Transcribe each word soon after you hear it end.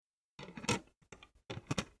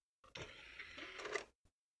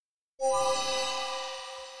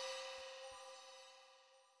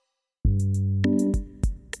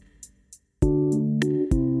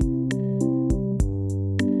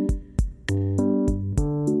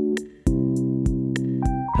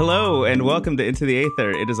Hello, and welcome to Into the Aether.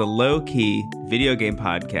 It is a low-key video game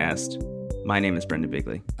podcast. My name is Brendan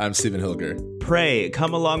Bigley. I'm Stephen Hilger. Pray,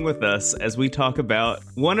 come along with us as we talk about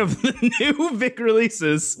one of the new big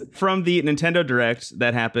releases from the Nintendo Direct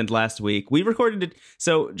that happened last week. We recorded it,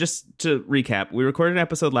 so just to recap, we recorded an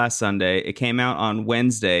episode last Sunday. It came out on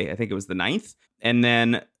Wednesday, I think it was the 9th, and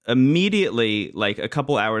then immediately, like a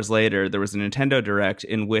couple hours later, there was a Nintendo Direct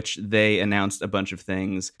in which they announced a bunch of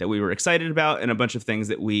things that we were excited about and a bunch of things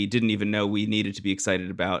that we didn't even know we needed to be excited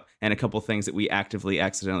about, and a couple things that we actively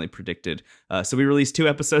accidentally predicted. So we released 2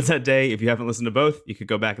 episodes that day. If you haven't listened to both, you could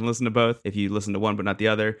go back and listen to both. If you listen to one but not the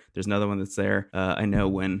other, there's another one that's there. I know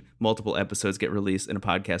when multiple episodes get released in a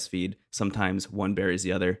podcast feed, sometimes one buries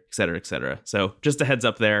the other, et cetera, et cetera. So just a heads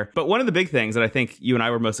up there. But one of the big things that I think you and I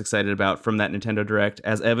were most excited about from that Nintendo Direct,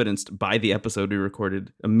 as evidenced by the episode we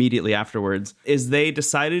recorded immediately afterwards, is they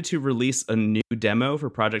decided to release a new demo for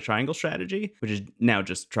Project Triangle Strategy, which is now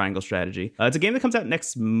just Triangle Strategy. It's a game that comes out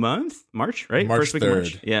next month, March, right? March First week 3rd. of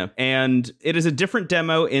March. Yeah. And it is a different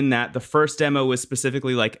demo in that the first demo was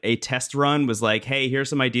specifically like a test run, was like, hey, here's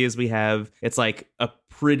some ideas we have. It's like a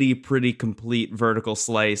pretty complete vertical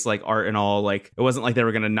slice, like art and all. Like, it wasn't like they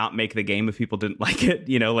were going to not make the game if people didn't like it,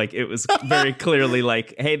 you know, like it was very clearly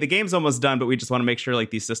like, hey, the game's almost done, but we just want to make sure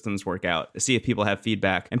like these systems work out, see if people have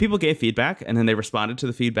feedback. And people gave feedback, and then they responded to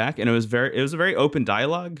the feedback, and it was a very open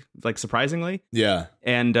dialogue, like surprisingly. Yeah.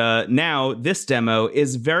 And now this demo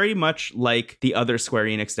is very much like the other Square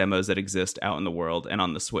Enix demos that exist out in the world and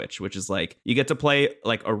on the Switch, which is like you get to play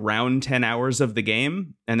like around 10 hours of the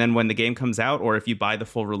game. And then when the game comes out, or if you buy the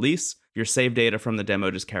full release, your save data from the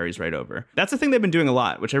demo just carries right over. That's the thing they've been doing a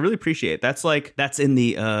lot, which I really appreciate. That's in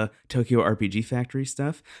the Tokyo RPG Factory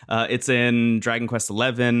stuff. It's in Dragon Quest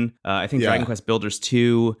XI. I think Dragon Quest Builders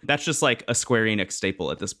 2. That's just like a Square Enix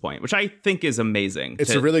staple at this point, which I think is amazing.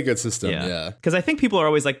 It's a really good system. Yeah. Because I think people are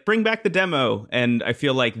always like, bring back the demo. And I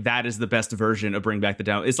feel like that is the best version of bring back the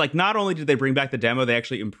demo. It's like, not only did they bring back the demo, they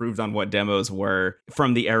actually improved on what demos were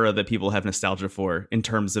from the era that people have nostalgia for in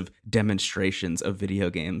terms of demonstrations of video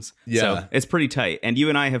games. Yeah. So it's pretty tight. And you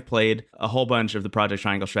and I have played a whole bunch of the Project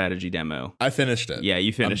Triangle Strategy demo. I finished it. Yeah,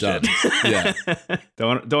 you finished it. Yeah.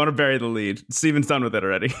 Don't want to bury the lead. Steven's done with it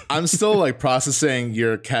already. I'm still like processing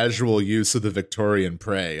your casual use of the Victorian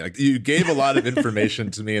Prey. Like, you gave a lot of information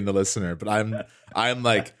to me and the listener, but I'm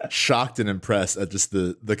like shocked and impressed at just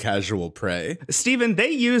the casual prey. Steven, they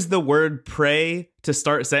use the word prey to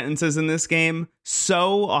start sentences in this game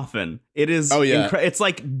so often. It is it's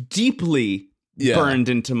like deeply burned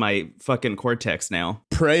into my fucking cortex now.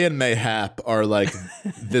 Prey and Mayhap are like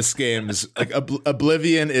this game's like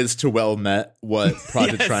Oblivion is to Well Met what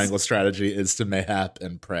Project Triangle Strategy is to Mayhap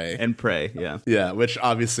and Prey. And Prey, yeah. Yeah, which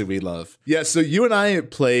obviously we love. Yeah, so you and I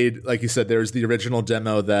played, like you said, there's the original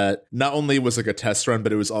demo that not only was like a test run,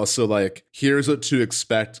 but it was also like, here's what to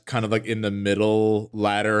expect kind of like in the middle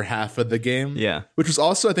latter half of the game. Yeah. Which was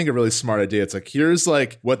also, I think, a really smart idea. It's like, here's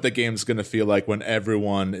like what the game's going to feel like when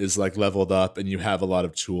everyone is like leveled up and you have a lot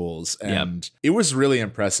of tools. And it was really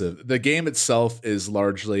impressive. The game itself is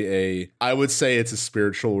largely I would say it's a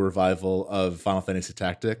spiritual revival of Final Fantasy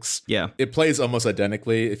Tactics. Yeah. It plays almost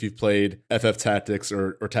identically if you've played FF Tactics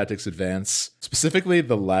or Tactics Advance. Specifically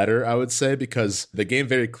the latter, I would say, because the game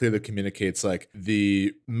very clearly communicates like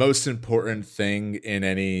the most important thing in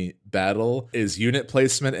any battle is unit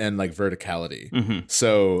placement and like verticality. Mm-hmm.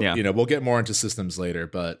 So, you know, we'll get more into systems later,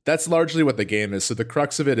 but that's largely what the game is. So the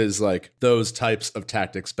crux of it is like those types of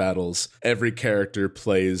tactics battles. Every character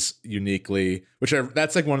plays uniquely,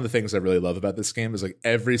 that's like one of the things I really love about this game is like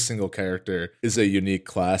every single character is a unique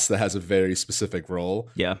class that has a very specific role.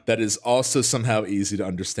 Yeah. That is also somehow easy to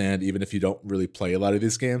understand, even if you don't really play a lot of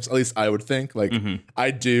these games. At least I would think. Like, I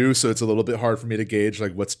do, so it's a little bit hard for me to gauge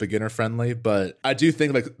like what's beginner friendly, but I do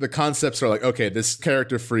think like the concepts are like, okay, this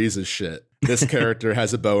character freezes shit. This character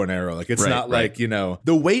has a bow and arrow. Like, it's not like, you know,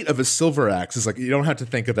 the weight of a silver axe is like, you don't have to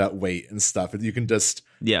think about weight and stuff. You can just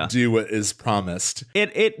do what is promised.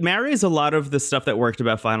 It marries a lot of the stuff that worked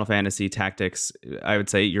about Final Fantasy Tactics. I would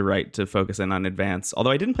say you're right to focus in on Advance. Although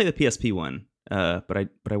I didn't play the PSP one. But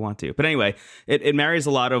I want to. But anyway, it marries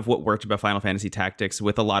a lot of what worked about Final Fantasy Tactics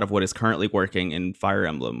with a lot of what is currently working in Fire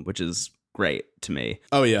Emblem, which is great to me.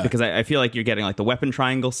 Oh yeah, because I feel like you're getting like the weapon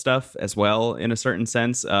triangle stuff as well in a certain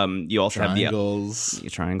sense. You also have the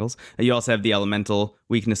triangles. You also have the elemental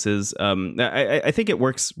weaknesses. I think it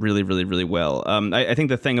works really well. I think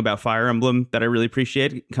the thing about Fire Emblem that I really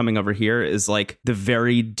appreciate coming over here is like the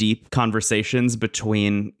very deep conversations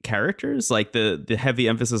between characters, like the heavy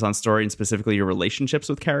emphasis on story and specifically your relationships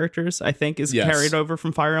with characters, I think is carried over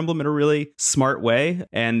from Fire Emblem in a really smart way,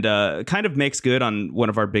 and kind of makes good on one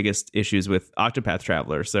of our biggest issues with Octopath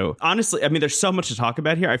Traveler. So honestly, I mean, there's so much to talk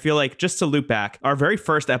about here. I feel like, just to loop back, our very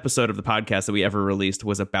first episode of the podcast that we ever released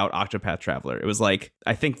was about Octopath Traveler. It was like,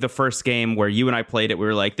 I think the first game where you and I played it, we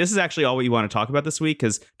were like, this is actually all we want to talk about this week,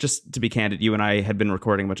 because just to be candid, you and I had been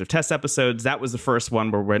recording a bunch of test episodes. That was the first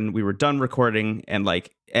one where when we were done recording and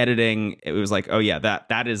like editing, it was like, oh yeah,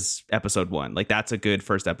 that is episode 1. Like, that's a good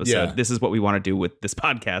first episode. Yeah. This is what we want to do with this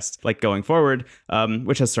podcast, like, going forward,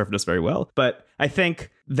 which has served us very well. But I think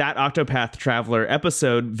that Octopath Traveler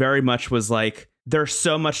episode very much was like, there's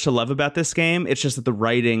so much to love about this game. It's just that the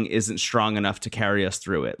writing isn't strong enough to carry us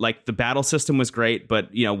through it. Like, the battle system was great,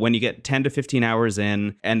 but you know, when you get 10 to 15 hours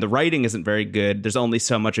in and the writing isn't very good, there's only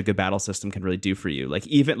so much a good battle system can really do for you. Like,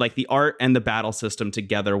 even like the art and the battle system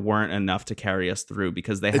together weren't enough to carry us through,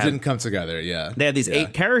 because it didn't come together. Yeah. They had these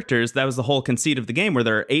 8 characters. That was the whole conceit of the game, where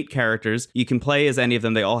there are 8 characters. You can play as any of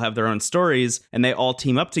them. They all have their own stories, and they all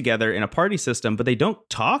team up together in a party system, but they don't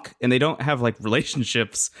talk and they don't have like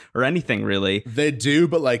relationships or anything really. They do,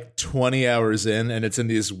 but like 20 hours in, and it's in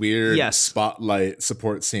these weird spotlight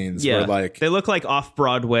support scenes where like they look like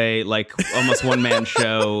off-Broadway, like almost one-man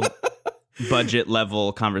show budget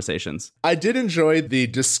level conversations. I did enjoy the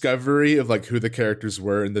discovery of like who the characters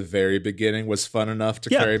were in the very beginning. Was fun enough to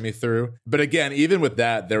carry me through. But again, even with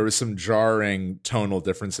that, there was some jarring tonal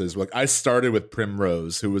differences. Like, I started with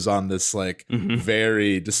Primrose, who was on this like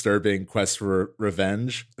very disturbing quest for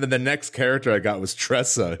revenge. And then the next character I got was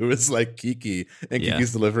Tressa, who is like Kiki and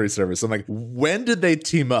Kiki's Delivery Service. I'm like, when did they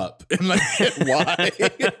team up? And like, why?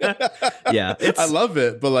 I love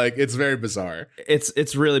it, but like, it's very bizarre.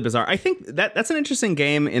 It's really bizarre. I think that's an interesting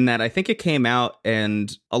game in that I think it came out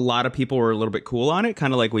and a lot of people were a little bit cool on it,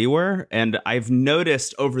 kind of like we were. And I've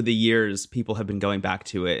noticed over the years, people have been going back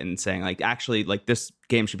to it and saying like, actually, like, this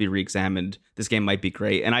game should be re-examined. This game might be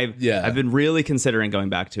great. And I've been really considering going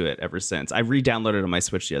back to it ever since. I re-downloaded it on my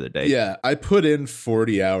Switch the other day. Yeah, I put in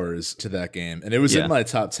 40 hours to that game, and it was in my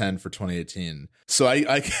top 10 for 2018. So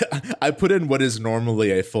I put in what is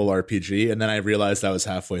normally a full RPG, and then I realized I was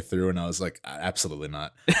halfway through, and I was like, absolutely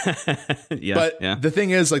not. The thing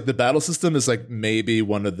is, like, the battle system is like maybe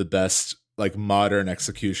one of the best like modern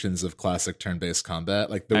executions of classic turn-based combat.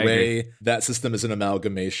 Like, the way that system is an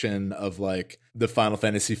amalgamation of like the Final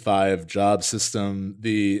Fantasy V job system,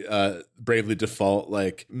 the Bravely Default,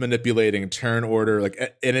 like manipulating turn order,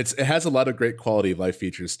 like, and it has a lot of great quality of life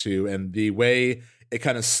features too. And the way it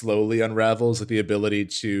kind of slowly unravels, like the ability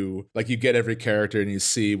to, like, you get every character and you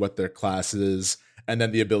see what their class is, and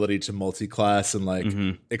then the ability to multi-class and like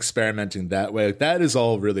experimenting that way. Like, that is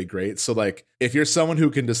all really great. So like, if you're someone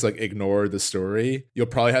who can just like ignore the story, you'll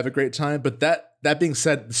probably have a great time. But that being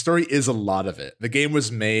said, the story is a lot of it. The game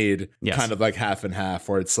was made kind of like half and half,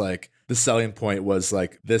 where it's like the selling point was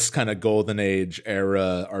like this kind of golden age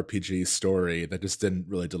era RPG story that just didn't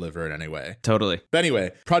really deliver in any way. Totally. But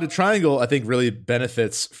anyway, Project Triangle, I think, really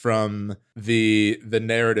benefits from the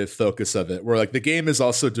narrative focus of it, where like the game is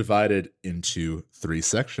also divided into 3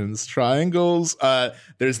 sections, triangles.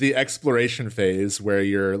 There's the exploration phase where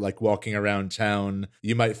you're like walking around town.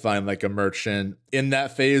 You might find like a merchant. In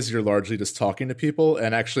that phase, you're largely just talking to people.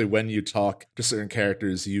 And actually, when you talk to certain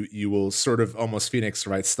characters, you will sort of almost Phoenix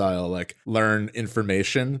Wright style, like, learn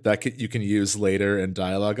information that you can use later in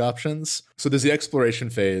dialogue options. So there's the exploration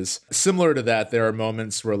phase. Similar to that, there are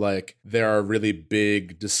moments where like there are really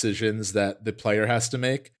big decisions that the player has to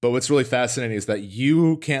make. But what's really fascinating is that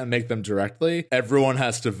you can't make them directly. Everyone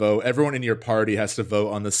has to vote. Everyone in your party has to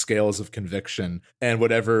vote on the scales of conviction. And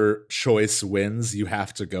whatever choice wins, you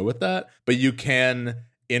have to go with that. But you can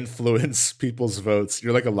influence people's votes.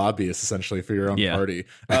 You're like a lobbyist essentially for your own party.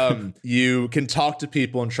 You can talk to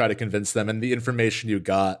people and try to convince them, and the information you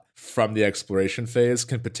got from the exploration phase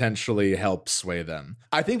can potentially help sway them.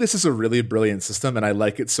 I think this is a really brilliant system, and I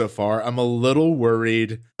like it so far. I'm a little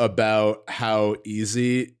worried about how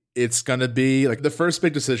easy it's gonna be. Like, the first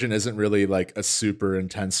big decision isn't really like a super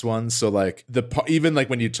intense one. So like even like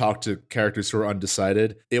when you talk to characters who are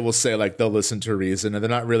undecided, it will say like they'll listen to reason, and they're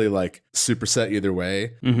not really like super set either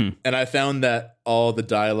way. And I found that all the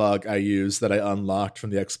dialogue I used that I unlocked from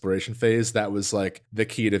the exploration phase, that was like the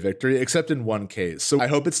key to victory, except in one case. So I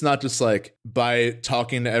hope it's not just like by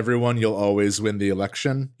talking to everyone, you'll always win the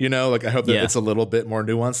election. You know, like I hope that it's a little bit more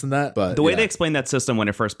nuanced than that. But the way they explain that system when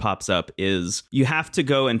it first pops up is you have to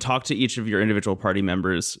go and talk to each of your individual party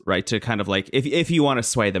members, right? To kind of like, if you want to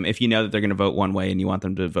sway them, if you know that they're going to vote one way and you want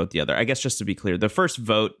them to vote the other. I guess just to be clear, the first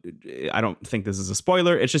vote, I don't think this is a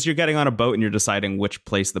spoiler. It's just you're getting on a boat and you're deciding which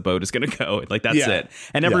place the boat is going to go. Like that's it.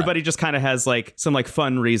 And everybody just kind of has like some like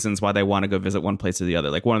fun reasons why they want to go visit one place or the other.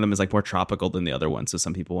 Like one of them is like more tropical than the other one, so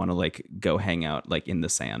some people want to like go hang out like in the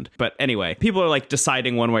sand. But anyway, people are like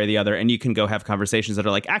deciding one way or the other, and you can go have conversations that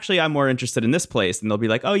are like, actually, I'm more interested in this place, and they'll be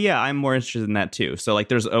like, oh yeah, I'm more interested in that too. So like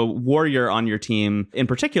there's a warrior on your team in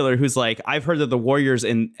particular who's like, I've heard that the warriors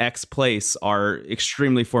in X place are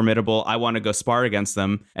extremely formidable. I want to go spar against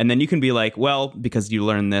them. And then you can be like, well, because you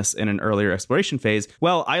learned this in an earlier exploration phase,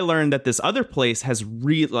 well, I learned that this other place has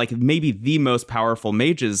like maybe the most powerful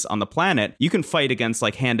mages on the planet. You can fight against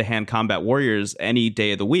like hand-to-hand combat warriors any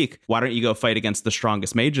day of the week. Why don't you go fight against the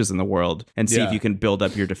strongest mages in the world and see if you can build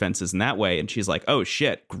up your defenses in that way? And she's like, oh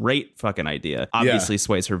shit, great fucking idea. Obviously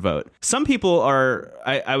sways her vote. Some people are,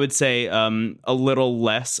 I would say, a little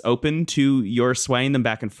less open to your swaying them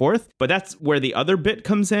back and forth, but that's where the other bit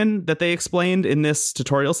comes in that they explained in this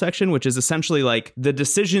tutorial section, which is essentially like the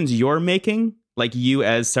decisions you're making, like you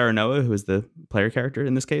as Sarah Noah, who is the player character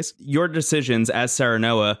in this case, your decisions as Sarah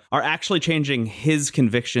Noah are actually changing his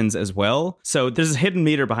convictions as well. So there's a hidden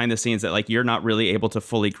meter behind the scenes that like you're not really able to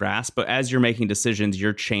fully grasp, but as you're making decisions,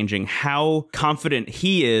 you're changing how confident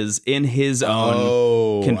he is in his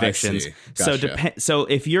own convictions. Gotcha. So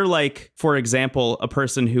if you're like, for example, a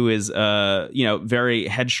person who is very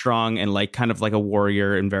headstrong and like kind of like a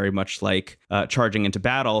warrior and very much like charging into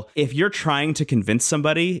battle, if you're trying to convince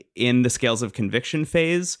somebody in the scales of conviction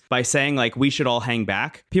phase by saying like we should all hang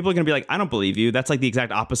back, people are going to be like, I don't believe you. That's like the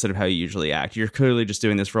exact opposite of how you usually act. You're clearly just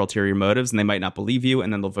doing this for ulterior motives, and they might not believe you,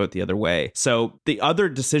 and then they'll vote the other way. So the other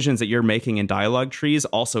decisions that you're making in dialogue trees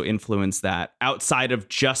also influence that outside of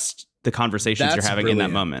just the conversations you're having in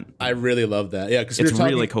that moment. I really love that. Yeah, because it's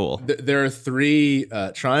really cool. There are three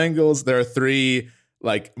triangles. There are three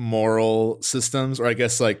like moral systems, or I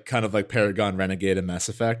guess like kind of like Paragon, Renegade, and Mass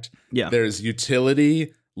Effect. Yeah. There's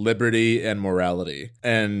utility, liberty, and morality.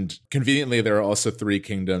 And conveniently, there are also three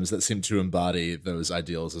kingdoms that seem to embody those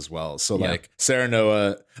ideals as well. So like Sarah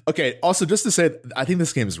Noah. Okay, also just to say, I think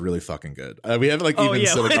this game is really fucking good. We haven't like even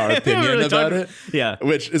said like, our opinion really about it. Yeah.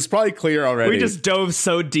 Which is probably clear already. We just dove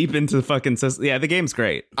so deep into the fucking system. Yeah, the game's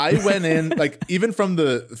great. I went in like even from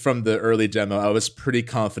the early demo, I was pretty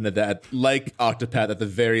confident that like Octopath, at the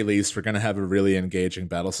very least, we're gonna have a really engaging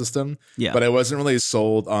battle system. Yeah. But I wasn't really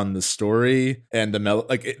sold on the story and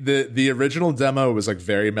the original demo was like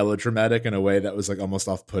very melodramatic in a way that was like almost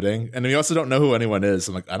off-putting. And we also don't know who anyone is.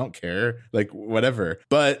 I'm like, I don't care. Like whatever.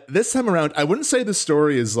 But this time around, I wouldn't say the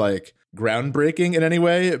story is like groundbreaking in any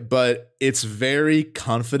way, but it's very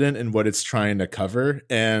confident in what it's trying to cover,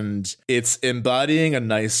 and it's embodying a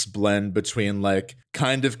nice blend between like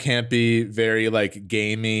kind of campy, very like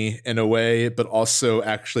gamey in a way, but also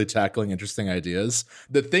actually tackling interesting ideas.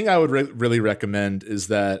 The thing I would really recommend is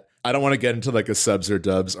that I don't want to get into like a subs or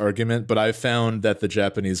dubs argument, but I found that the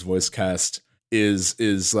Japanese voice cast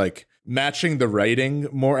is like matching the writing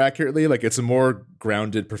more accurately. Like it's a more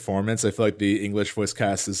grounded performance. I feel like the English voice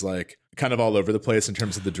cast is like kind of all over the place in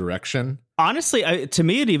terms of the direction. Honestly, to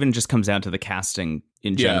me, it even just comes down to the casting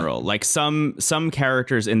in general. Like some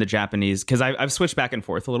characters in the Japanese, because I've switched back and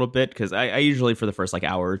forth a little bit, because I usually for the first like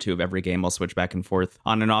hour or two of every game, I'll switch back and forth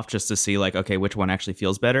on and off just to see like, okay, which one actually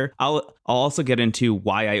feels better. I'll also get into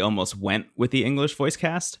why I almost went with the English voice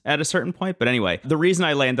cast at a certain point. But anyway, the reason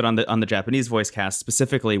I landed on the Japanese voice cast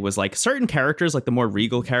specifically was like certain characters, like the more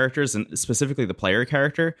regal characters and specifically the player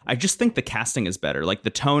character, I just think the casting is better. Like the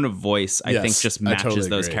tone of voice, I think just matches totally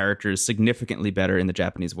those characters significantly better in the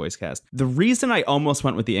Japanese voice cast. The reason I almost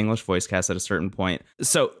went with the English voice cast at a certain point.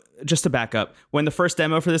 So just to back up, when the first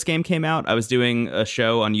demo for this game came out, I was doing a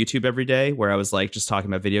show on YouTube every day where I was like just talking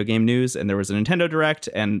about video game news, and there was a Nintendo Direct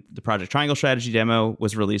and the Project Triangle Strategy demo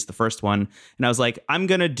was released, the first one. And I was like, I'm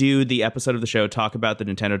going to do the episode of the show, talk about the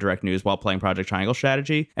Nintendo Direct news while playing Project Triangle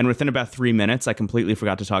Strategy. And within about 3 minutes, I completely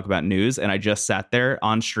forgot to talk about news. And I just sat there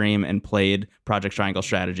on stream and played Project Triangle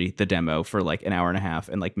Strategy, the demo, for like an hour and a half,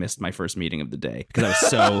 and like missed my first meeting of the day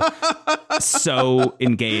because I was so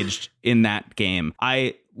engaged in that game.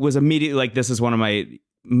 I was immediately like, this is one of my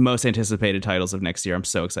most anticipated titles of next year. I'm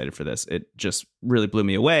so excited for this. It just really blew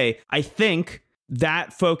me away. I think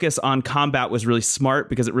that focus on combat was really smart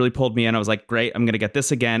because it really pulled me in. I was like, great, I'm going to get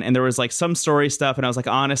this again. And there was like some story stuff. And I was like,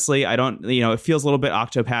 honestly, I don't, it feels a little bit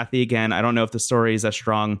Octopathy again. I don't know if the story is as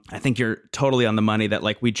strong. I think you're totally on the money that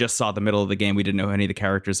like we just saw the middle of the game. We didn't know who any of the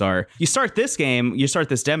characters are. You start this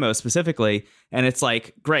demo specifically, and it's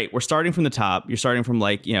like, great, we're starting from the top. You're starting from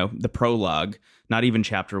like, the prologue. not even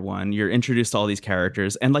chapter 1. You're introduced to all these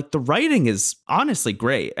characters, and like the writing is honestly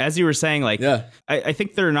great. As you were saying, like, I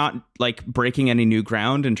think they're not like breaking any new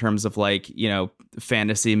ground in terms of like, you know,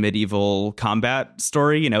 fantasy medieval combat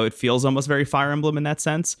story. You know, it feels almost very Fire Emblem in that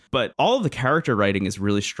sense, but all of the character writing is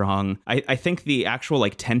really strong. I think the actual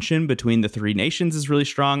like tension between the three nations is really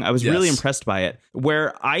strong. I was really impressed by it.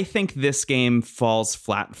 Where I think this game falls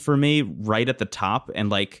flat for me right at the top, and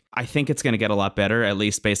like I think it's going to get a lot better, at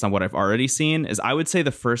least based on what I've already seen, is I would say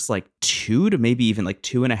the first like 2 to maybe even like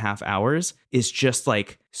 2.5 hours is just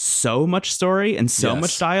like so much story and so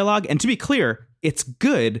much dialogue. And to be clear, it's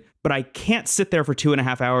good, but I can't sit there for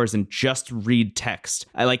 2.5 hours and just read text.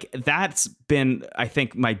 That's been, I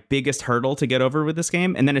think, my biggest hurdle to get over with this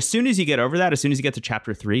game. And then as soon as you get over that, as soon as you get to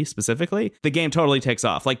chapter 3 specifically, the game totally takes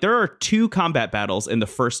off. Like there are 2 combat battles in the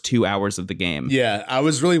first 2 hours of the game. Yeah, I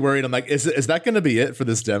was really worried. I'm like, is that going to be it for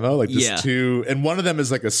this demo? Like this 2, and one of them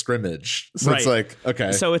is like a scrimmage. So it's like,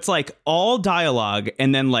 okay. So it's like all dialogue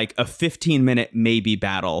and then like a 15-minute maybe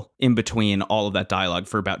battle in between all of that dialogue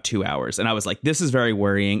for about 2 hours. And I was like, this is very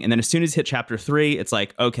worrying. And then as soon as you hit chapter 3, it's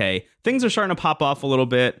like, okay, things are starting to pop off a little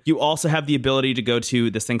bit. You also have the ability to go to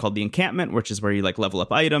this thing called the encampment, which is where you like level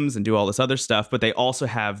up items and do all this other stuff. But they also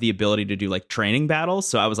have the ability to do like training battles.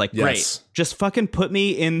 So I was like, great, just fucking put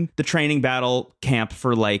me in the training battle camp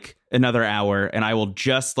for like another hour, and I will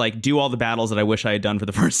just like do all the battles that I wish I had done for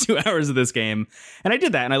the first 2 hours of this game. And I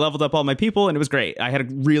did that, and I leveled up all my people, and it was great. I had a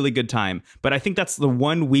really good time. But I think that's the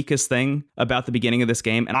one weakest thing about the beginning of this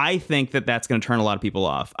game, and I think that that's going to turn a lot of people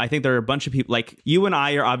off. I think there are a bunch of people, like you and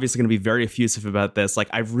I are obviously going to be very effusive about this. Like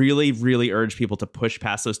I really, really urge people to push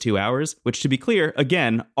past those 2 hours, which, to be clear,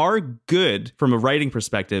 again, are good from a writing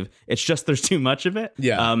perspective. It's just there's too much of it.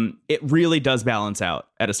 It really does balance out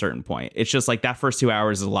at a certain point. It's just like that first 2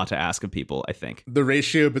 hours is a lot to ask of people, I think. The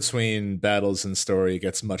ratio between battles and story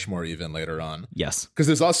gets much more even later on. Yes. Because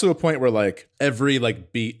there's also a point where like every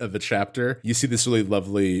like beat of the chapter, you see this really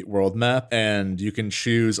lovely world map, and you can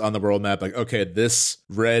choose on the world map like, okay, this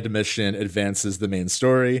red mission advances the main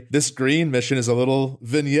story. This green mission is a little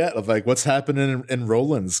vignette of like what's happening in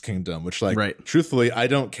Roland's kingdom, which like truthfully, I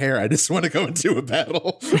don't care. I just want to go into a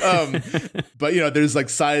battle. But you know, there's like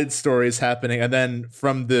side stories happening, and then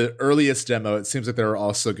from the earliest demo, it seems like there are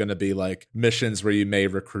also going to be like missions where you may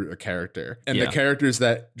recruit a character, and the characters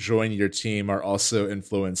that join your team are also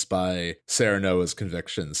influenced by Serenoa's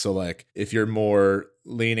convictions. So like if you're more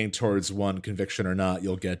leaning towards one conviction or not,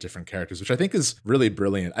 you'll get different characters, which I think is really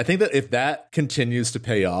brilliant. I think that if that continues to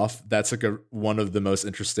pay off, that's like one of the most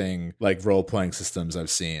interesting like role-playing systems I've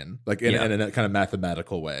seen, like in a kind of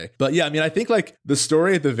mathematical way. But yeah, I mean, I think like the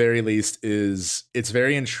story at the very least it's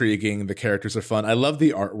very intriguing. The characters are fun. I love the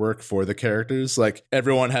artwork for the characters. Like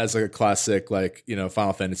everyone has like a classic like, you know,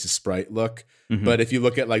 Final Fantasy sprite look. But if you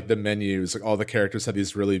look at like the menus, like all the characters have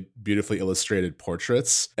these really beautifully illustrated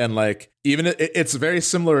portraits, and like even it's very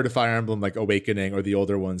similar to Fire Emblem like Awakening or the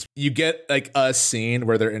older ones. You get like a scene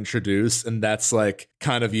where they're introduced, and that's like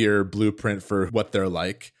kind of your blueprint for what they're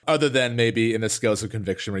like, other than maybe in the Scales of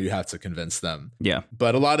Conviction where you have to convince them. Yeah.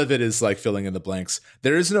 But a lot of it is like filling in the blanks.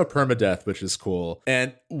 There is no permadeath, which is cool.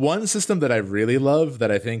 And one system that I really love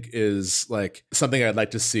that I think is like something I'd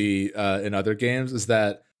like to see in other games is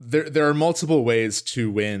that there are multiple ways to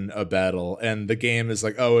win a battle, and the game is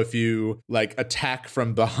like, oh, if you like attack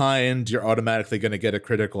from behind, you're automatically going to get a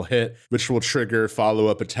critical hit, which will trigger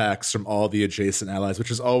follow-up attacks from all the adjacent allies, which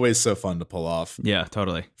is always so fun to pull off. Yeah,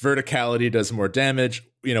 totally. Verticality does more damage,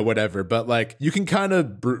 you know, whatever. But like you can kind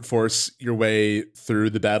of brute force your way through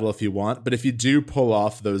the battle if you want. But if you do pull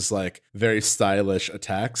off those like very stylish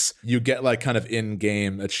attacks, you get like kind of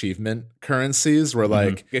in-game achievement currencies where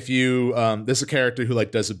like if you there's a character who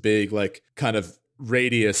like does a big like kind of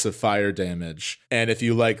radius of fire damage, and if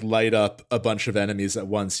you like light up a bunch of enemies at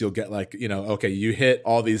once, you'll get like, you know, okay, you hit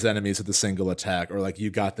all these enemies with a single attack, or like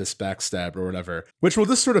you got this backstab or whatever, which will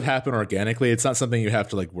just sort of happen organically. It's not something you have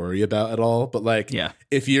to like worry about at all. But like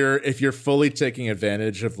if you're fully taking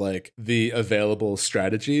advantage of like the available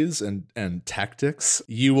strategies and tactics,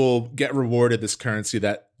 you will get rewarded this currency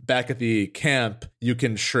that back at the camp you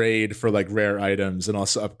can trade for like rare items and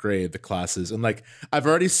also upgrade the classes. And like I've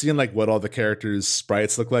already seen like what all the characters'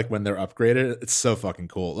 sprites look like when they're upgraded. It's so fucking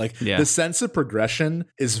cool. Like the sense of progression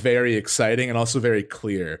is very exciting and also very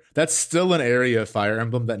clear. That's still an area of Fire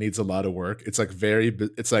Emblem that needs a lot of work. It's like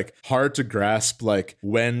it's like hard to grasp like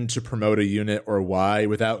when to promote a unit or why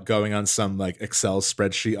without going on some like Excel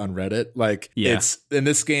spreadsheet on Reddit. Like it's in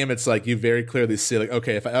this game, it's like you very clearly see like,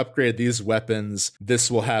 okay, if I upgrade these weapons,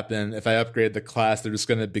 this will have happen. If I upgrade the class, they're just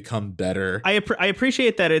going to become better. I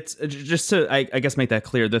appreciate that. It's just to, I guess, make that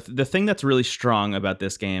clear. The thing that's really strong about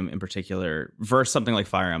this game in particular versus something like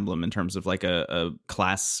Fire Emblem in terms of like a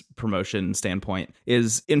class promotion standpoint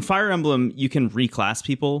is in Fire Emblem, you can reclass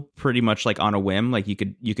people pretty much like on a whim. Like you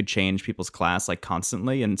could change people's class like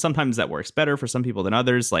constantly. And sometimes that works better for some people than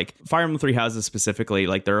others. Like Fire Emblem Three Houses specifically,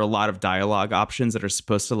 like there are a lot of dialogue options that are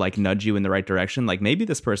supposed to like nudge you in the right direction. Like maybe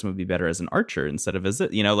this person would be better as an archer instead of as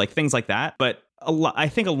it, like things like that. But I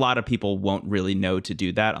think a lot of people won't really know to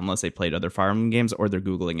do that unless they played other Fire Emblem games or they're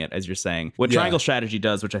Googling it, as you're saying. What Triangle Strategy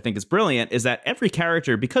does, which I think is brilliant, is that every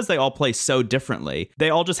character, because they all play so differently, they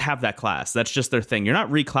all just have that class. That's just their thing. You're not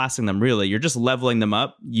reclassing them, really. You're just leveling them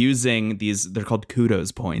up using these, they're called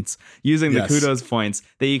kudos points, using the kudos points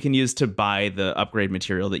that you can use to buy the upgrade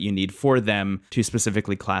material that you need for them to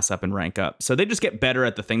specifically class up and rank up. So they just get better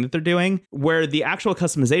at the thing that they're doing. Where the actual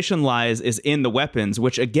customization lies is in the weapons,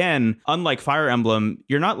 which again, unlike Fire Emblem,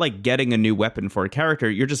 you're not like getting a new weapon for a character.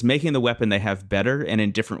 You're just making the weapon they have better and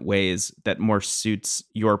in different ways that more suits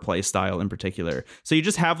your play style in particular. So you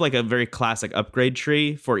just have like a very classic upgrade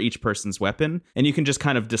tree for each person's weapon, and you can just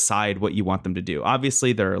kind of decide what you want them to do.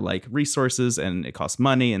 Obviously, there are like resources and it costs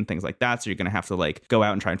money and things like that. So you're going to have to like go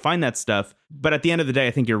out and try and find that stuff. But at the end of the day,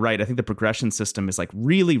 I think you're right. I think the progression system is like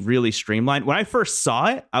really, really streamlined. When I first saw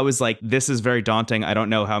it, I was like, this is very daunting. I don't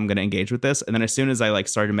know how I'm going to engage with this. And then as soon as I like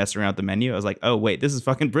started messing around with the menu, I was like, oh, wait, this is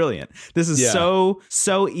fucking brilliant. This is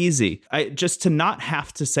so easy. I just to not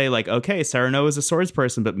have to say like, okay, Sarano is a swords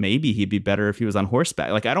person, but maybe he'd be better if he was on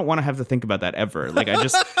horseback. Like, I don't want to have to think about that ever. Like,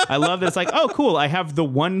 I love that it's like, oh, cool. I have the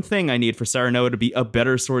one thing I need for Sarano to be a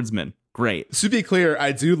better swordsman. Great. To be clear,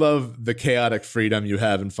 I do love the chaotic freedom you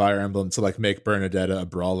have in Fire Emblem to like make Bernadetta a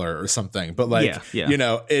brawler or something. But like,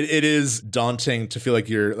 it is daunting to feel like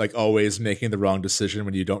you're like always making the wrong decision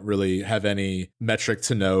when you don't really have any metric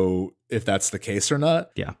to know if that's the case or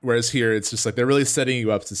not. Yeah. Whereas here, it's just like they're really setting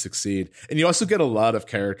you up to succeed. And you also get a lot of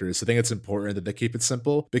characters. I think it's important that they keep it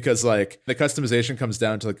simple because like the customization comes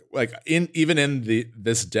down to like even in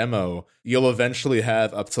this demo, you'll eventually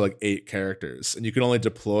have up to like 8 characters and you can only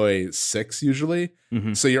deploy 6 usually.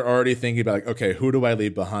 Mm-hmm. So you're already thinking about like, okay, who do I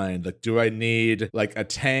leave behind? Like, do I need like a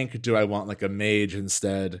tank? Do I want like a mage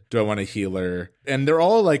instead? Do I want a healer? And they're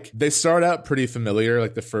all like, they start out pretty familiar.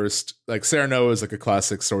 Like the first, like Sarano is like a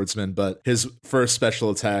classic swordsman, but his first special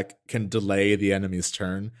attack can delay the enemy's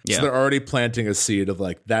turn. Yeah. So they're already planting a seed of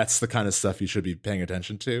like, that's the kind of stuff you should be paying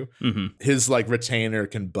attention to. Mm-hmm. His like retainer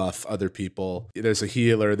can buff other people. There's a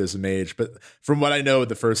healer, there's a mage. But from what I know with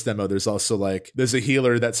the first demo, there's also like, there's a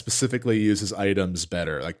healer that specifically uses items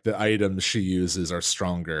better. Like the items she uses are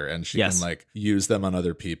stronger and she can like use them on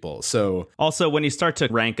other people. So also when you start to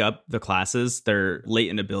rank up the classes, their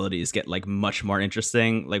latent abilities get like much more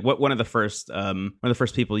interesting. Like one of the first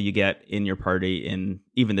people you get in your party in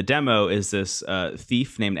even the demo is this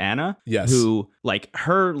thief named Anna. Yes. Who like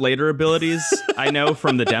her later abilities I know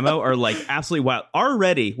from the demo are like absolutely wild.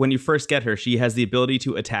 Already when you first get her, she has the ability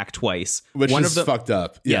to attack twice. Which is fucked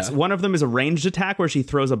up. Yeah. Yes. One of them is a ranged attack where she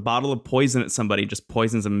throws a bottle of poison at somebody, just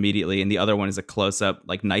poisons them immediately. And the other one is a close-up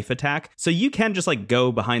like knife attack. So you can just like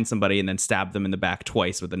go behind somebody and then stab them in the back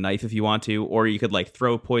twice with a knife if you want to, or you could like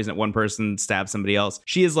throw poison at one person, stab somebody else.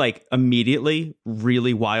 She is like immediately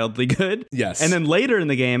really wildly good. Yes. And then later in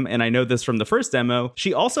the game, and I know this from the first demo,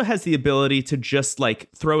 she also has the ability to just like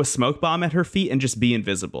throw a smoke bomb at her feet and just be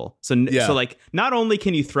invisible. So like not only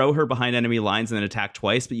can you throw her behind enemy lines and then attack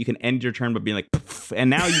twice, but you can end your turn by being like, poof, and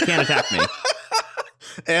now you can't attack me.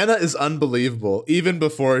 Anna is unbelievable even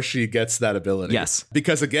before she gets that ability. Yes.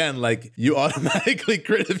 Because again, like you automatically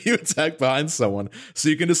crit if you attack behind someone. So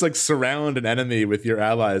you can just like surround an enemy with your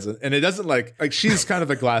allies. And it doesn't like she's kind of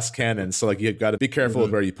a glass cannon. So like you've got to be careful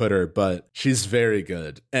with where you put her, but she's very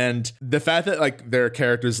good. And the fact that like there are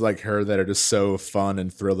characters like her that are just so fun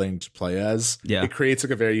and thrilling to play as, it creates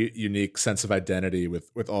like a very unique sense of identity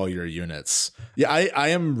with all your units. Yeah,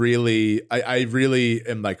 I really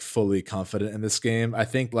am like fully confident in this game. I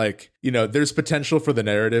think like, there's potential for the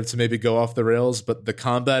narrative to maybe go off the rails, but the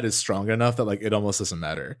combat is strong enough that like it almost doesn't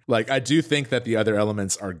matter. Like I do think that the other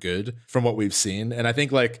elements are good from what we've seen. And I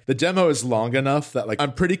think like the demo is long enough that like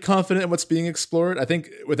I'm pretty confident in what's being explored. I think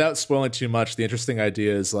without spoiling too much, the interesting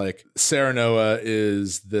idea is like Saranoa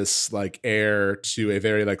is this like heir to a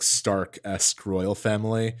very like Stark-esque royal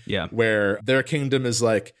family. Yeah. Where their kingdom is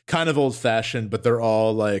like kind of old fashioned, but they're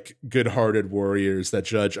all like good-hearted warriors that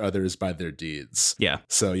judge others by their deeds. Yeah.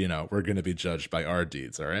 So, we're going to be judged by our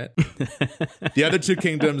deeds, all right? The other two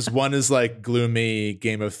kingdoms, one is like gloomy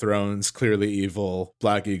Game of Thrones, clearly evil,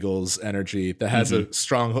 Black Eagles energy that has a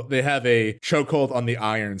strong, they have a chokehold on the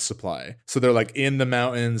iron supply. So they're like in the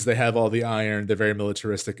mountains, they have all the iron, they're very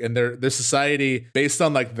militaristic, and their society, based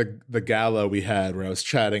on like the gala we had where I was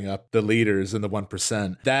chatting up the leaders in the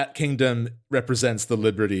 1%, that kingdom represents the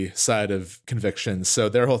liberty side of convictions. So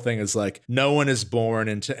their whole thing is like, no one is born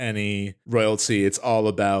into any royalty. It's all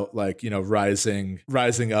about like, you know, rising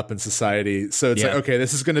up in society. So it's like, okay,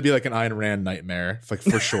 this is going to be like an Ayn Rand nightmare, like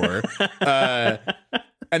for sure.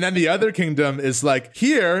 And then the other kingdom is like,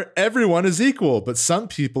 here, everyone is equal, but some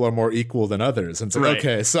people are more equal than others. And it's like,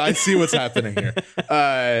 okay, so I see what's happening here.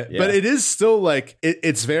 But it is still like,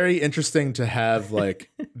 it's very interesting to have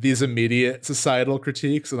like these immediate societal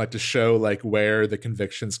critiques and like to show like where the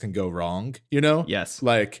convictions can go wrong, you know? Yes.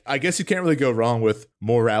 Like, I guess you can't really go wrong with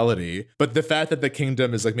morality, but the fact that the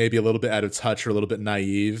kingdom is like maybe a little bit out of touch or a little bit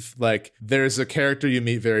naive, like there's a character you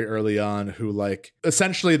meet very early on who like,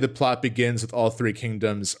 essentially the plot begins with all three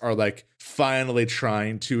kingdoms are like finally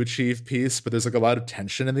trying to achieve peace, but there's like a lot of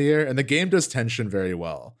tension in the air, and the game does tension very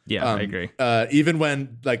well. I agree. Even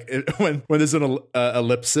when like when there's an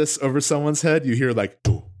ellipsis over someone's head, you hear like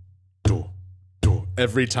do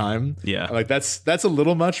every time. Like that's a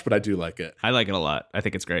little much, but I do like it. I like it a lot. I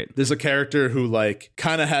think it's great. There's a character who like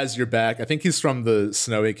kind of has your back. I think he's from the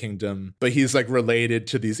Snowy Kingdom, but he's like related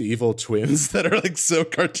to these evil twins that are like so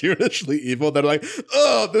cartoonishly evil that are like,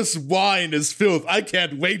 oh, this wine is filth. I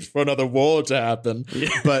can't wait for another war to happen.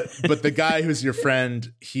 But the guy who's your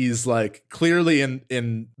friend, he's like clearly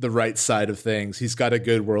in the right side of things. He's got a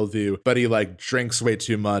good worldview, but he like drinks way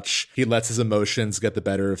too much. He lets his emotions get the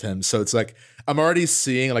better of him. So it's like, I'm already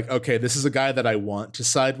seeing like, okay, this is a guy that I want to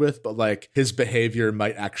side with, but like his behavior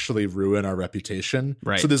might actually ruin our reputation.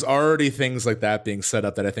 Right. So there's already things like that being set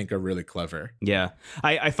up that I think are really clever. Yeah.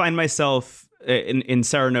 I find myself in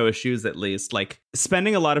Sarah Noah's shoes, at least, like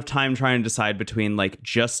spending a lot of time trying to decide between like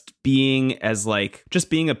just being a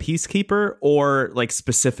peacekeeper or like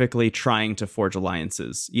specifically trying to forge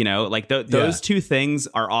alliances, you know, like those two things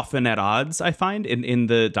are often at odds, I find, in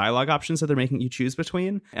the dialogue options that they're making you choose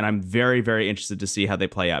between. And I'm very, very interested to see how they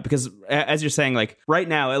play out, because as you're saying, like right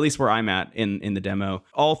now, at least where I'm at in the demo,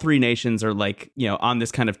 all three nations are like, you know, on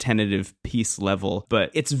this kind of tentative peace level,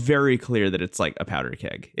 but it's very clear that it's like a powder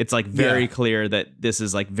keg. It's like very clear that this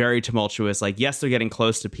is like very tumultuous. Like, yes, they're getting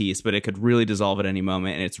close to peace, but it could really dissolve at any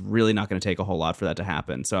moment, and it's really not going to take a whole lot for that to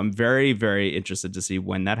happen. So I'm very, very interested to see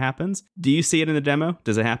when that happens. Do you see it in the demo?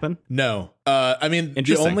 Does it happen? No. I mean,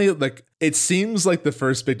 the only like, it seems like the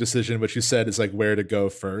first big decision, which you said is like where to go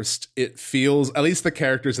first. It feels, at least the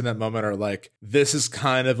characters in that moment are like, this is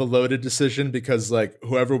kind of a loaded decision, because like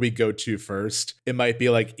whoever we go to first, it might be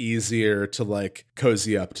like easier to like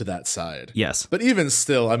cozy up to that side. Yes. But even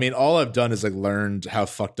still, I mean, all I've done is like learned how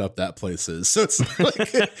fucked up that place is. So it's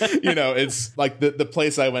like, you know, it's like the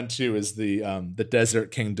place I went to is the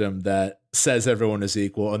Desert Kingdom that says everyone is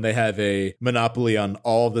equal, and they have a monopoly on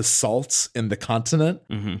all the salts in the continent,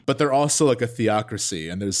 but they're also like a theocracy,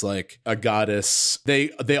 and there's like a goddess. They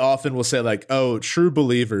often will say like, oh, true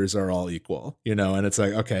believers are all equal, you know, and it's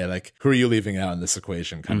like, okay, like who are you leaving out in this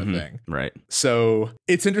equation kind of thing. Right. So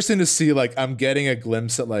it's interesting to see, like, I'm getting a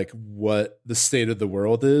glimpse at like what the state of the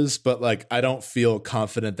world is, but like I don't feel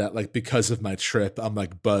confident that like because of my trip I'm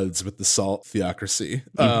like buds with the salt theocracy.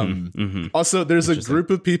 Also, there's a group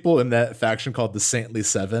of people in that faction called the Saintly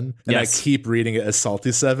Seven, and I keep reading it as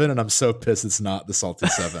Salty Seven, and I'm so pissed it's not the Salty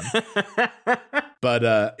Seven.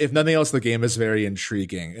 But if nothing else, the game is very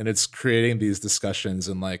intriguing, and it's creating these discussions.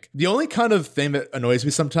 And like the only kind of thing that annoys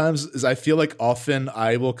me sometimes is I feel like often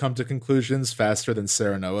I will come to conclusions faster than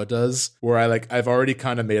Sarah Noah does, where I've already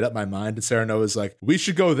kind of made up my mind, and Sarah Noah's like, we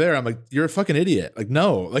should go there. I'm like, you're a fucking idiot. Like,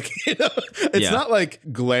 no, like, you know, it's not like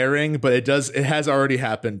glaring, but it has already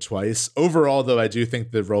happened twice. Overall, though, I do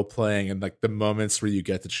think the role playing and like the moments where you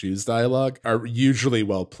get to choose dialogue are usually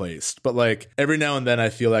well placed. But like every now and then I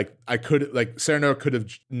feel like Sarah Noah could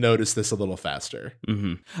have noticed this a little faster.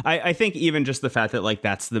 I think even just the fact that like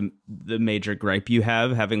that's the major gripe you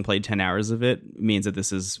have, having played 10 hours of it, means that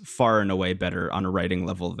this is far and away better on a writing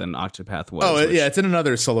level than Octopath was. Oh, yeah, it's in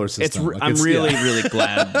another solar system. I'm really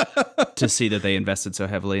glad to see that they invested so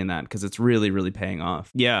heavily in that, because it's really, really paying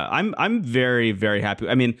off. Yeah, I'm very, very happy.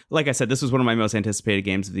 I mean, like I said, this was one of my most anticipated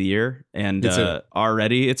games of the year, and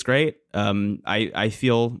already it's great. I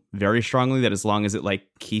feel very strongly that as long as it like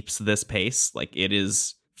keeps this pace, like it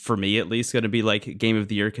is, for me at least, going to be like game of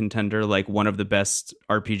the year contender, like one of the best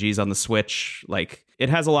RPGs on the Switch. Like it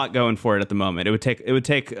has a lot going for it at the moment. It would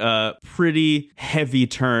take a pretty heavy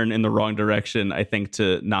turn in the wrong direction, I think,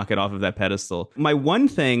 to knock it off of that pedestal. My one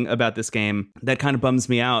thing about this game that kind of bums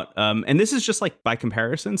me out, and this is just like by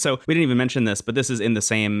comparison, so we didn't even mention this, but this is in the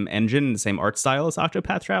same engine, the same art style as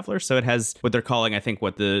Octopath Traveler. So it has what they're calling, I think,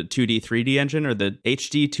 the 2D 3D engine or the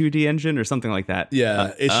HD 2D engine or something like that.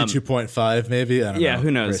 Yeah, HD 2.5 maybe. I don't know.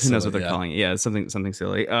 Who knows? Who knows what they're calling it? Yeah, something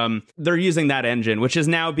silly. They're using that engine, which is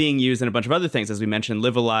now being used in a bunch of other things. As we mentioned,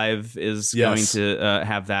 Live Alive is going to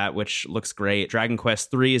have that, which looks great. Dragon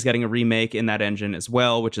Quest 3 is getting a remake in that engine as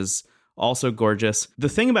well, which is also gorgeous. The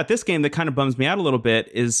thing about this game that kind of bums me out a little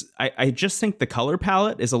bit is I just think the color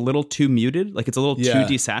palette is a little too muted. Like, it's a little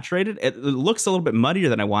too desaturated. It looks a little bit muddier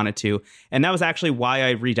than I want it to. And that was actually why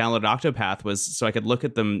I re-downloaded Octopath, was so I could look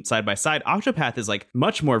at them side by side. Octopath is like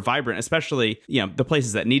much more vibrant, especially, you know, the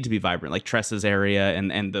places that need to be vibrant, like Tressa's area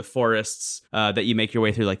and the forests that you make your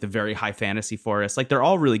way through, like the very high fantasy forests. Like, they're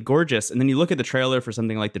all really gorgeous. And then you look at the trailer for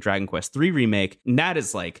something like the Dragon Quest 3 remake, and that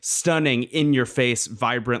is like stunning, in your face,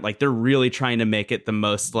 vibrant. Like, they're really trying to make it the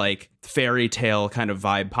most like fairy tale kind of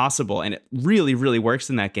vibe possible, and it really, really works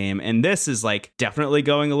in that game. And this is like definitely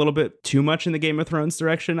going a little bit too much in the Game of Thrones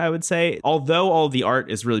direction, I would say. Although all the art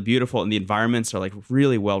is really beautiful and the environments are like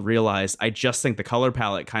really well realized, I just think the color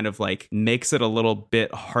palette kind of like makes it a little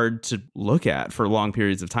bit hard to look at for long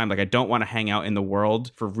periods of time. Like, I don't want to hang out in the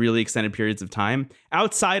world for really extended periods of time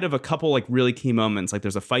outside of a couple like really key moments. Like,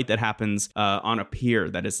 there's a fight that happens on a pier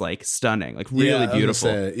that is like stunning, like really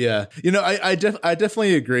beautiful. You know, I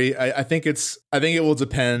definitely agree. I think it will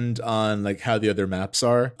depend on like how the other maps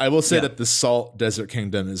are. I will say that the Salt Desert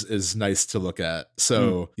Kingdom is nice to look at,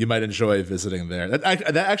 so you might enjoy visiting there.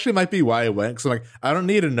 That actually might be why I went, because I'm like, I don't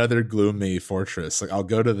need another gloomy fortress. Like, I'll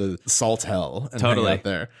go to the Salt Hell and hang out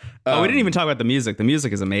there. We didn't even talk about the music. The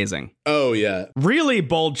music is amazing. Oh yeah, really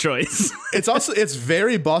bold choice. it's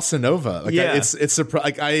very bossa nova. Like, it's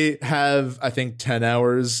like I have, I think, 10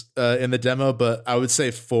 hours in the demo, but I would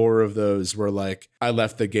say 4 of those were like I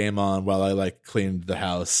left the game on while I like cleaned the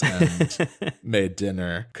house and made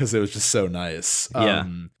dinner, because it was just so nice.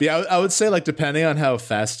 But I would say, like, depending on how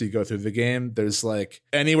fast you go through the game, there's like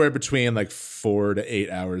anywhere between like 4 to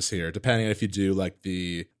 8 hours here, depending on if you do like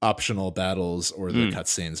the optional battles or the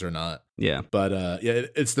cutscenes or not. Yeah. But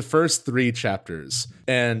it's the first 3 chapters.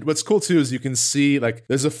 And what's cool too is you can see like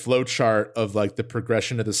there's a flow chart of like the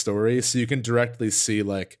progression of the story. So you can directly see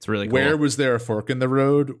like, it's really cool. Where was there a fork in the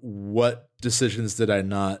road? What decisions did I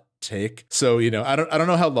not take? So, you know, I don't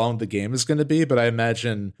know how long the game is going to be, but I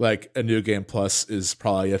imagine like a New Game Plus is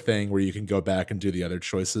probably a thing where you can go back and do the other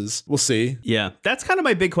choices. We'll see. Yeah, that's kind of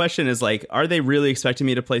my big question, is like, are they really expecting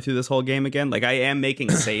me to play through this whole game again? Like, I am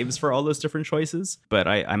making saves for all those different choices, but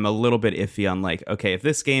I'm a little bit iffy on like, okay, if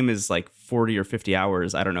this game is like 40 or 50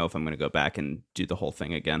 hours, I don't know if I'm going to go back and do the whole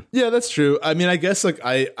thing again. Yeah, that's true. I mean, I guess like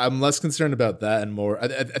I'm less concerned about that and more.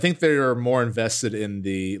 I think they are more invested in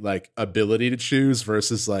the like ability to choose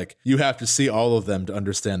versus like you have to see all of them to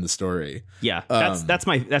understand the story. Yeah, that's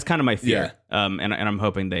kind of my fear. Yeah. And I'm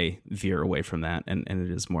hoping they veer away from that, and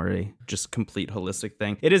it is more a just complete holistic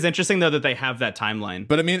thing. It is interesting though that they have that timeline.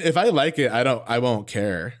 But I mean, if I like it, I won't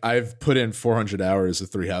care. I've put in 400 hours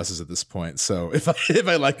of 3 Houses at this point, so if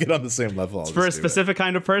I like it on the same level, it's for a specific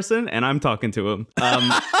kind of person, and I'm talking to him.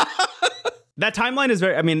 That timeline is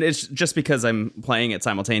very, I mean, it's just because I'm playing it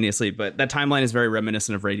simultaneously, but that timeline is very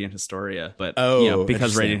reminiscent of Radiant Historia. But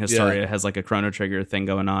because Radiant Historia has like a Chrono Trigger thing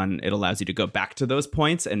going on, it allows you to go back to those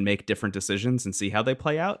points and make different decisions and see how they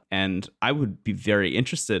play out. And I would be very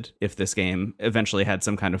interested if this game eventually had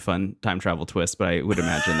some kind of fun time travel twist, but I would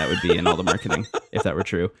imagine that would be in all the marketing if that were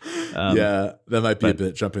true. Yeah, that might be a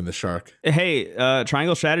bit jumping the shark. Hey,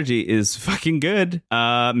 Triangle Strategy is fucking good,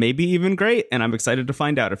 maybe even great, and I'm excited to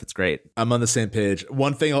find out if it's great. I'm on the same page.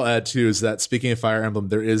 One thing I'll add too is that speaking of Fire Emblem,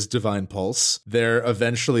 there is Divine Pulse. There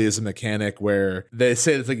eventually is a mechanic where they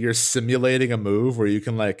say it's like you're simulating a move where you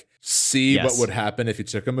can like see what would happen if you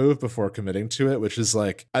took a move before committing to it, which is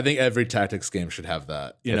like, I think every tactics game should have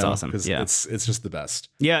that. It's awesome. Because it's just the best.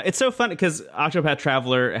 Yeah, it's so fun because Octopath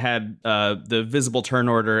Traveler had the visible turn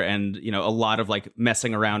order and, you know, a lot of like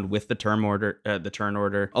messing around with the turn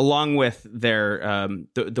order, along with their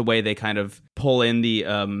the way they kind of pull in the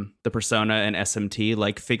persona and SMT,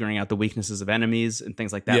 like figuring out the weaknesses of enemies and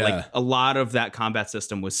things like that. Yeah. Like a lot of that combat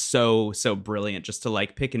system was so brilliant, just to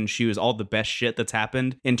like pick and choose all the best shit that's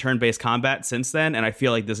happened in turn-based combat since then. And I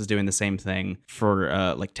feel like this is doing the same thing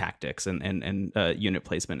for like tactics and unit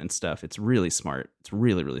placement and stuff. It's really smart. It's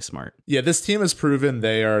really, really smart. Yeah, this team has proven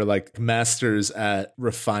they are like masters at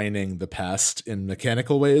refining the past in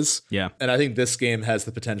mechanical ways. Yeah. And I think this game has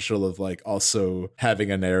the potential of like also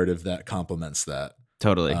having a narrative that complements that.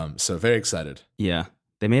 Totally. So very excited. Yeah.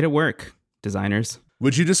 They made it work, designers.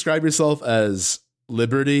 Would you describe yourself as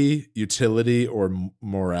liberty, utility, or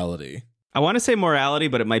morality? I want to say morality,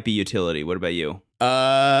 but it might be utility. What about you?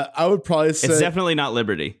 I would probably say... It's definitely not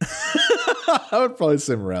liberty. I would probably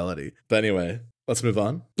say morality. But anyway, let's move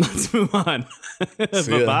on. Let's move on.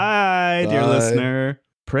 Bye-bye, dear listener.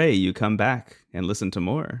 Pray you come back and listen to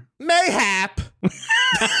more. Mayhap! Is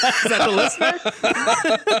that the listener?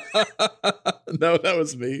 No, that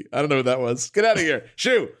was me. I don't know who that was. Get out of here.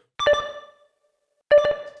 Shoo!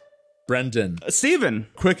 Brendan. Steven.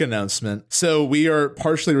 Quick announcement. So we are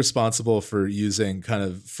partially responsible for using kind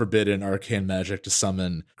of forbidden arcane magic to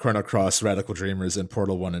summon Chrono Cross, Radical Dreamers, and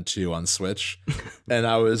Portal 1 and 2 on Switch. And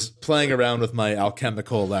I was playing around with my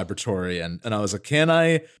alchemical laboratory and I was like, can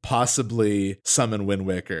I possibly summon Wind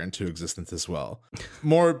Waker into existence as well?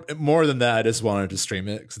 More than that, I just wanted to stream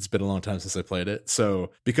it because it's been a long time since I played it.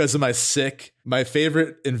 So because of my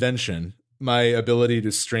favorite invention, my ability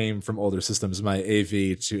to stream from older systems, my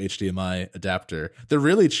AV to HDMI adapter. They're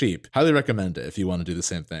really cheap. Highly recommend it if you want to do the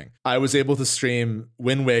same thing. I was able to stream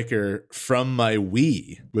Wind Waker from my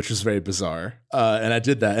Wii, which was very bizarre. And I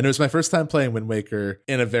did that. And it was my first time playing Wind Waker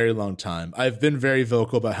in a very long time. I've been very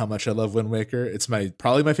vocal about how much I love Wind Waker. It's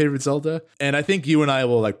probably my favorite Zelda. And I think you and I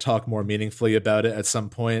will talk more meaningfully about it at some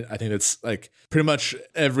point. I think it's pretty much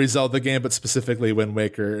every Zelda game, but specifically Wind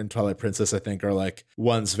Waker and Twilight Princess, I think are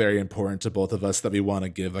ones very important to both of us that we want to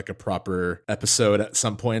give a proper episode at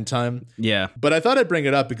some point in time. Yeah. But I thought I'd bring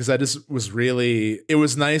it up because I just was it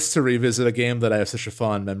was nice to revisit a game that I have such a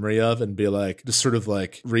fond memory of and be just sort of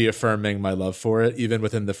reaffirming my love for it, even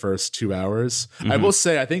within the first 2 hours. Mm-hmm. I will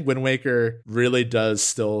say, I think Wind Waker really does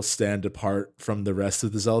still stand apart from the rest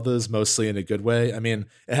of the Zeldas, mostly in a good way. I mean,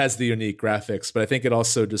 it has the unique graphics, but I think it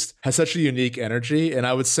also just has such a unique energy. And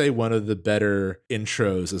I would say one of the better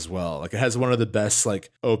intros as well. It has one of the best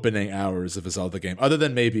opening hours of a Zelda game, other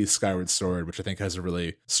than maybe Skyward Sword, which I think has a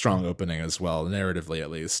really strong opening as well, narratively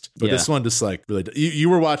at least. But this one just really, you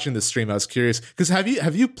were watching the stream. I was curious because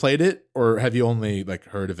have you played it, or have you only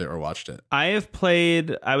heard of it or watched it? I have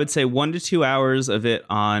played, I would say 1 to 2 hours of it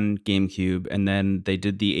on GameCube, and then they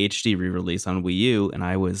did the HD re-release on Wii U, and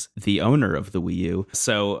I was the owner of the Wii U.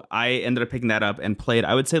 So I ended up picking that up and played,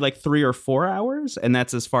 I would say 3 or 4 hours, and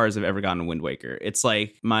that's as far as I've ever gotten Wind Waker. It's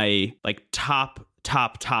my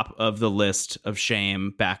top of the list of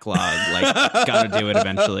shame backlog. Gotta do it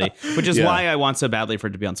eventually, which is why I want so badly for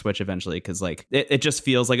it to be on Switch eventually, because it just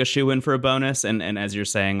feels like a shoe-in for a bonus. And as you're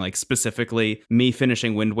saying, specifically me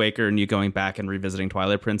finishing Wind Waker and you going back and revisiting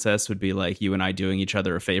Twilight Princess would be you and I doing each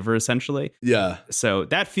other a favor, essentially. Yeah. So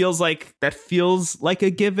that feels like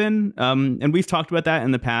a given. And we've talked about that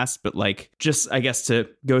in the past, but just I guess to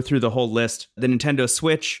go through the whole list, the Nintendo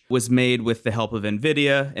Switch was made with the help of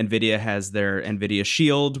NVIDIA. NVIDIA has their NVIDIA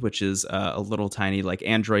Shield, which is a little tiny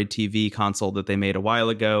Android TV console that they made a while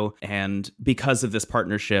ago. And because of this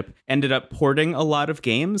partnership, ended up porting a lot of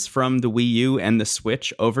games from the Wii U and the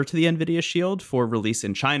Switch over to the NVIDIA Shield for release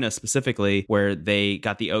in China specifically, where they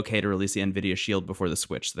got the okay to release the NVIDIA Shield before the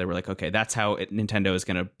Switch. So they were okay, that's how Nintendo is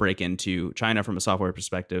going to break into China from a software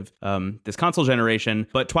perspective this console generation.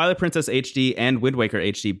 But Twilight Princess HD and Wind Waker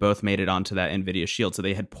HD both made it onto that NVIDIA Shield. So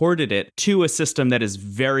they had ported it to a system that is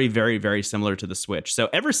very, very, very similar to the Switch. So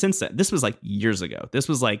ever since then, this was years ago. This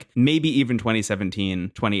was maybe even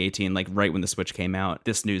 2017, 2018, right when the Switch came out,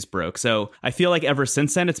 this news broke. So I feel ever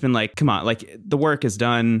since then, it's been come on, the work is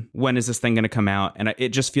done. When is this thing going to come out? And it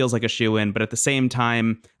just feels like a shoe-in. But at the same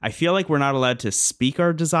time, I feel we're not allowed to speak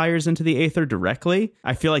our desires into the aether directly.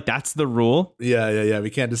 I feel that's the rule. Yeah. We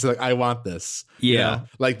can't just say I want this. Yeah.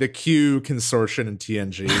 The Q Consortium and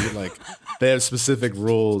TNG, they have specific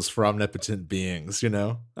rules for omnipotent beings,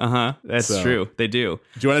 Uh-huh. That's true. They do.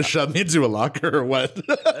 Do you want to shove me into a locker or what?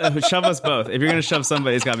 Shove us both. If you're going to shove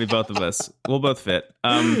somebody, it's got to be both of us. We'll both fit.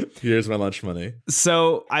 Here's my lunch money.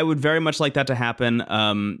 So I would very much like that to happen.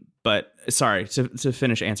 But sorry, to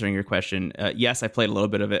finish answering your question, yes, I played a little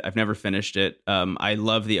bit of it. I've never finished it. I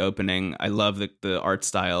love the opening. I love the art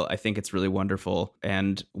style. I think it's really wonderful.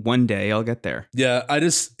 And one day I'll get there. Yeah,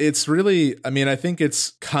 it's really, I think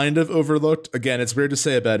it's kind of overlooked. Again, it's weird to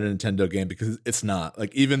say about a Nintendo game because it's not.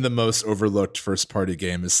 Even the most overlooked first-party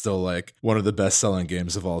game is still one of the best-selling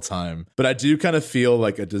games of all time. But I do kind of feel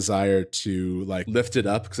a desire to lift it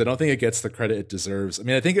up because I don't think it gets the credit it deserves.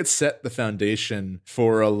 I think it set the foundation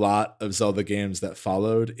for a lot lot of Zelda games that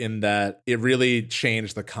followed, in that it really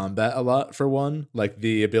changed the combat a lot, for one. Like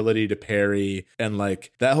the ability to parry and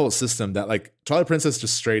like that whole system that like Twilight Princess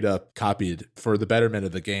just straight up copied for the betterment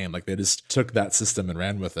of the game. Like they just took that system and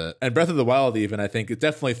ran with it. And Breath of the Wild, even, I think it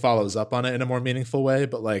definitely follows up on it in a more meaningful way.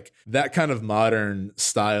 But like that kind of modern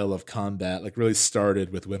style of combat like really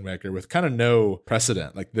started with Wind Waker with kind of no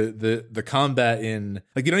precedent. Like the combat in,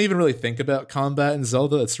 like, you don't even really think about combat in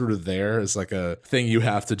Zelda. It's sort of there as like a thing you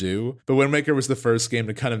have to do. But Wind Waker was the first game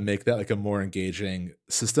to kind of make that like a more engaging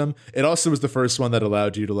system. It also was the first one that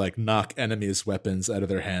allowed you to like knock enemies' weapons out of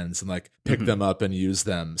their hands and like pick them up and use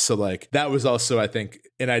them. So like that was also, I think,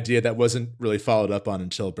 an idea that wasn't really followed up on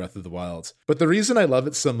until Breath of the Wild. But the reason I love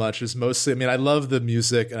it so much is mostly, I mean, I love the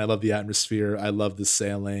music and I love the atmosphere. I love the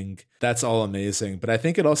sailing. That's all amazing. But I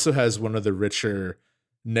think it also has one of the richer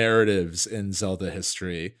narratives in Zelda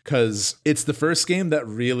history, because it's the first game that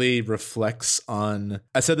really reflects on,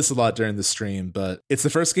 I said this a lot during the stream, but it's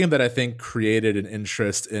the first game that I think created an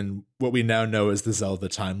interest in what we now know as the Zelda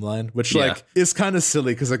timeline, which like is kind of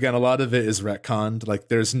silly because again, a lot of it is retconned. Like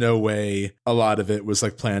there's no way a lot of it was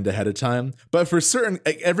like planned ahead of time. But for certain,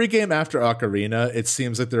 like, every game after Ocarina, it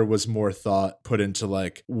seems like there was more thought put into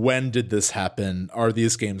like, when did this happen? Are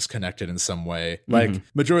these games connected in some way? Like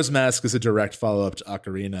Majora's Mask is a direct follow-up to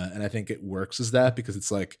Ocarina, and I think it works as that because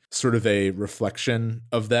it's like sort of a reflection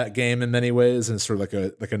of that game in many ways, and sort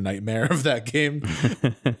of like a nightmare of that game.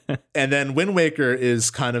 And then Wind Waker is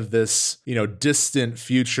kind of this, you know, distant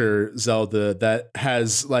future Zelda that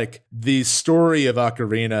has like the story of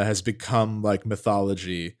Ocarina has become like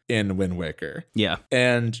mythology in Wind Waker. Yeah.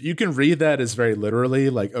 And you can read that as very literally,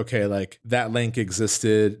 like, okay, like that Link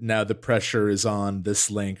existed. Now the pressure is on this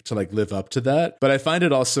Link to like live up to that. But I find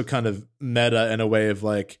it also kind of meta in a way of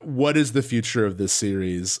like, what is the future of this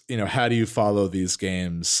series? You know, how do you follow these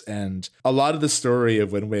games? And a lot of the story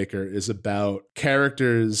of Wind Waker is about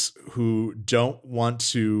characters who don't want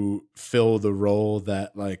to fill the role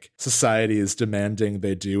that like society is demanding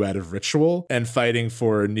they do out of ritual, and fighting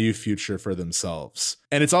for a new future for themselves.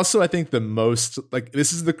 And it's also, I think, the most, like,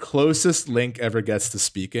 this is the closest Link ever gets to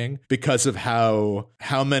speaking because of how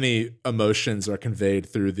many emotions are conveyed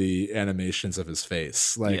through the animations of his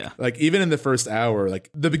face. Like even in the first hour, like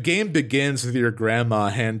the game begins with your grandma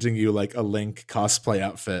handing you like a Link cosplay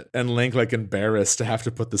outfit, and Link like embarrassed to have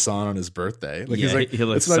to put this on his birthday. Like he's like, he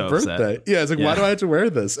looks it's my so birthday. upset. Yeah, it's like, why do I have to wear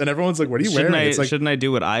this? And everyone's like, what are you wearing? It's like, shouldn't I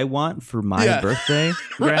do what I want for my birthday,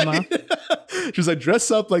 Grandma? She's like,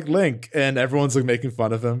 dress up like Link, and everyone's like making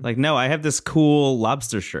fun of him. Like, no, I have this cool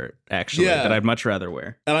lobster shirt actually that I'd much rather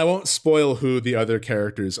wear. And I won't spoil who the other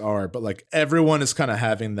characters are, but like everyone is kind of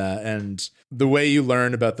having that. And the way you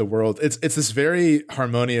learn about the world, it's this very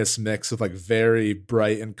harmonious mix of like very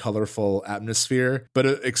bright and colorful atmosphere, but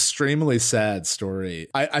an extremely sad story.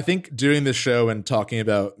 I think doing this show and talking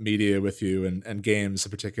about media with you and games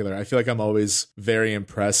in particular, I feel like I'm always very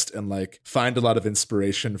impressed and like find a lot of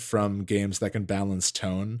inspiration from games that can balance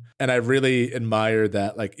tone. And I really admire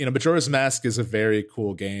that, like, you know, Majora's Mask is a very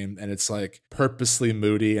cool game and it's like purposely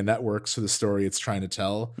moody, and that works for the story it's trying to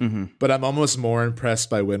tell. But I'm almost more impressed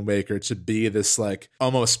by Wind Waker to be this like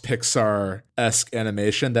almost Pixar-esque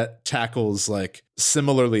animation that tackles like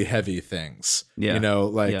similarly heavy things. You know,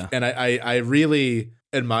 like, and I really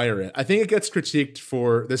admire it. I think it gets critiqued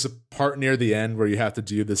for, there's a part near the end where you have to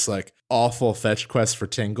do this like awful fetch quest for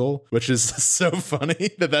Tingle, which is so funny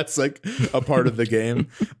that's like a part of the game.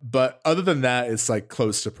 But other than that, it's like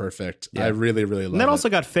close to perfect. I really, really love it. And that also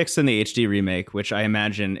got fixed in the HD remake, which I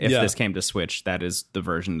imagine if this came to Switch, that is the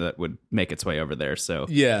version that would make its way over there. So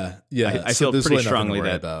I feel pretty strongly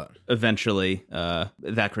that eventually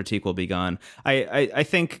that critique will be gone. I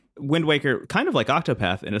think Wind Waker, kind of like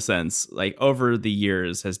Octopath in a sense, like over the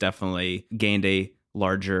years has definitely gained a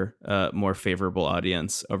larger, more favorable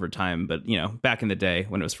audience over time. But, you know, back in the day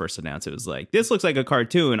when it was first announced, it was like, this looks like a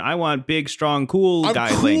cartoon. I want big, strong, cool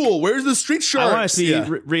guy Link. Where's the street sharks? I want to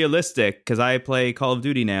be realistic because I play Call of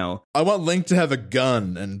Duty now. I want Link to have a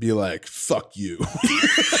gun and be like, fuck you.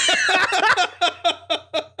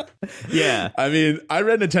 Yeah. I mean, I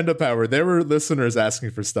read Nintendo Power. There were listeners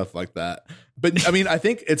asking for stuff like that. But I mean, I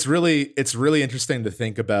think it's really interesting to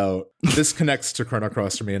think about. This connects to Chrono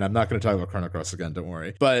Cross for me, and I'm not going to talk about Chrono Cross again, don't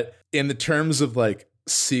worry. But in the terms of like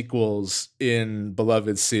sequels in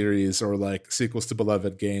beloved series or like sequels to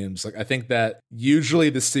beloved games, like I think that usually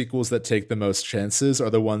the sequels that take the most chances are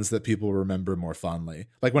the ones that people remember more fondly.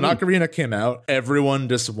 Like when Ocarina came out, everyone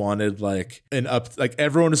just wanted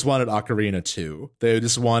everyone just wanted Ocarina 2. They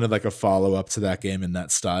just wanted like a follow-up to that game in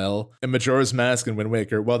that style. And Majora's Mask and Wind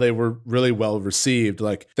Waker, while they were really well received,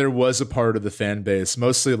 like there was a part of the fan base,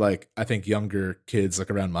 mostly like I think younger kids like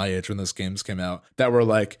around my age when those games came out, that were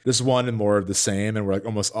like just wanted more of the same and were like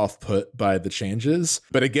almost off-put by the changes.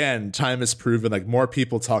 But again, time has proven like more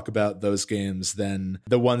people talk about those games than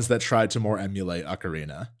the ones that tried to more emulate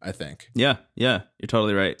Ocarina, I think. Yeah, you're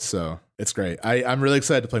totally right. So it's great. I'm really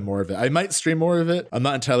excited to play more of it. I might stream more of it. I'm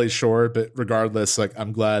not entirely sure, but regardless, like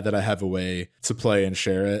I'm glad that I have a way to play and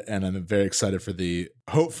share it, and I'm very excited for the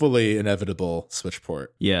hopefully inevitable Switch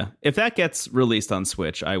port. Yeah. If that gets released on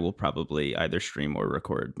Switch, I will probably either stream or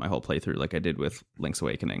record my whole playthrough like I did with Link's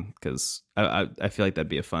Awakening, because I feel like that'd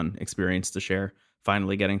be a fun experience to share.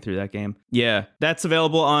 Finally getting through that game. Yeah, that's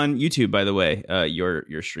available on YouTube, by the way,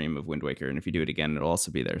 your stream of Wind Waker. And if you do it again, it'll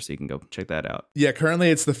also be there, so you can go check that out. Yeah,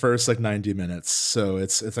 currently it's the first like 90 minutes. So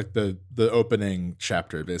it's like the opening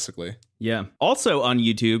chapter, basically. Yeah. Also on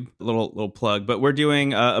YouTube, a little plug, but we're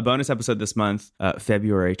doing a bonus episode this month,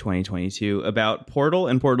 February 2022, about Portal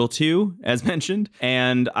and Portal 2, as mentioned.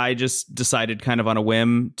 And I just decided kind of on a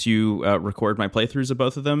whim to record my playthroughs of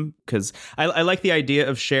both of them, because I like the idea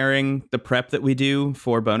of sharing the prep that we do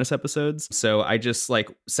for bonus episodes. So I just like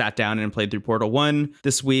sat down and played through Portal 1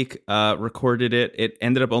 this week, recorded it. It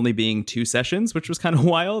ended up only being 2 sessions, which was kind of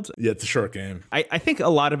wild. Yeah, it's a short game. I think a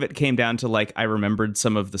lot of it came down to like I remembered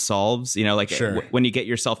some of the solves. You know, like sure. When you get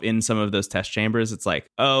yourself in some of those test chambers, it's like,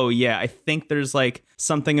 oh yeah, I think there's like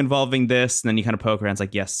something involving this. And then you kind of poke around. It's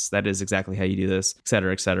like, yes, that is exactly how you do this,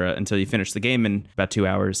 et cetera, until you finish the game in about 2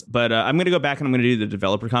 hours. But I'm going to go back and I'm going to do the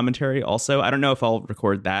developer commentary also. I don't know if I'll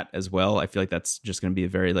record that as well. I feel like that's just going to be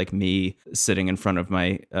very like me sitting in front of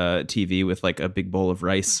my TV with like a big bowl of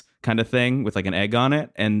rice kind of thing with like an egg on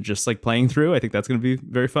it and just like playing through. I think that's going to be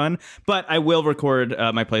very fun. But I will record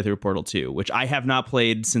my playthrough of Portal 2, which I have not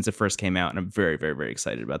played since it first came out, and I'm very, very, very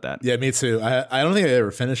excited about that. Yeah, me too. I don't think I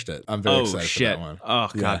ever finished it. I'm very excited for that one. Oh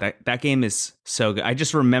god, that game is so good. I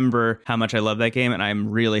just remember how much I love that game, and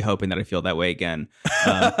I'm really hoping that I feel that way again.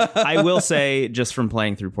 I will say, just from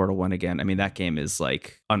playing through Portal 1 again, I mean, that game is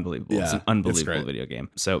like unbelievable. Yeah, it's an unbelievable video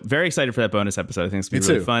game. So very excited for that bonus episode. I think it's going to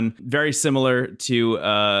be really fun. Very similar to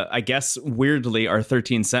I guess weirdly our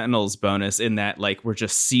 13 Sentinels bonus, in that like we're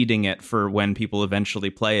just seeding it for when people eventually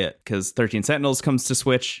play it, because 13 Sentinels comes to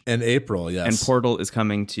Switch in April. Yes, and Portal is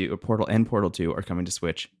coming to Portal and Portal 2 are coming to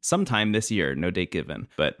Switch sometime this year. No date given,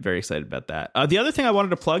 but very excited about that. The other thing I wanted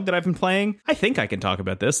to plug that I've been playing, I think I can talk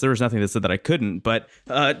about this. There was nothing that said that I couldn't, but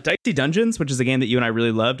Dicey Dungeons, which is a game that you and I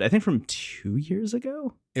really loved, I think from 2 years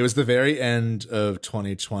ago. It was the very end of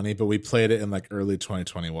 2020, but we played it in like early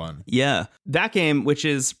 2021. Yeah, that game, which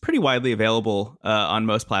is pretty widely available on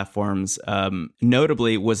most platforms,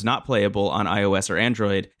 notably was not playable on iOS or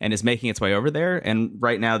Android and is making its way over there. And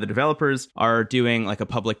right now the developers are doing like a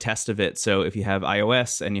public test of it. So if you have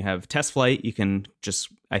iOS and you have Test Flight, you can just,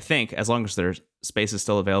 I think, as long as there's space is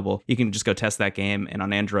still available, you can just go test that game. And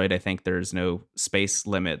on Android, I think there's no space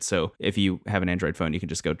limit. So if you have an Android phone, you can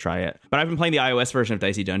just go try it. But I've been playing the iOS version of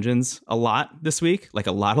Dicey Dungeons a lot this week, like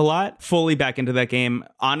a lot, fully back into that game.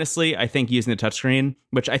 Honestly, I think using the touchscreen,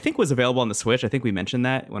 which I think was available on the Switch, I think we mentioned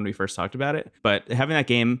that when we first talked about it, but having that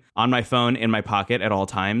game on my phone in my pocket at all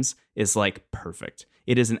times is like perfect.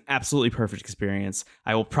 It is an absolutely perfect experience.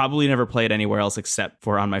 I will probably never play it anywhere else except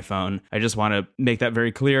for on my phone. I just want to make that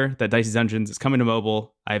very clear that Dicey Dungeons is coming to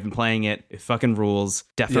mobile. I've been playing it. It fucking rules.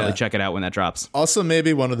 Definitely check it out when that drops. Also,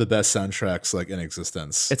 maybe one of the best soundtracks like in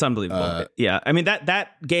existence. It's unbelievable. Yeah, I mean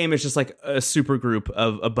that game is just like a super group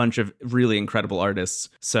of a bunch of really incredible artists.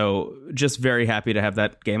 So just very happy to have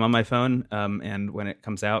that game on my phone. And when it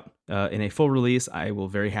comes out in a full release, I will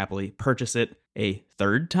very happily purchase it a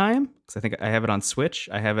third time, because I think I have it on Switch,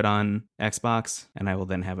 I have it on Xbox, and I will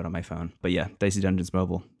then have it on my phone. But yeah, Dicey Dungeons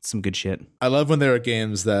Mobile, some good shit. I love when there are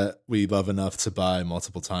games that we love enough to buy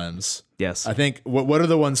multiple times. Yes. I think, what are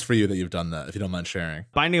the ones for you that you've done that, if you don't mind sharing?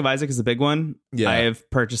 Binding of Isaac is a big one. Yeah. I have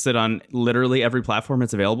purchased it on literally every platform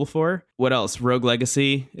it's available for. What else? Rogue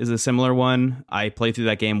Legacy is a similar one. I play through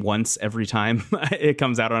that game once every time it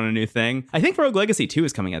comes out on a new thing. I think Rogue Legacy 2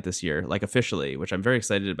 is coming out this year, like officially, which I'm very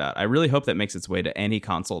excited about. I really hope that makes its way to any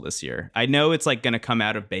console this year. I know it's like going to come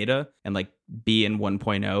out of beta and like be in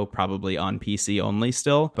 1.0 probably on PC only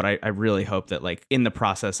still, but I really hope that like in the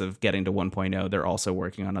process of getting to 1.0 they're also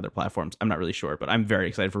working on other platforms I'm not really sure, but I'm very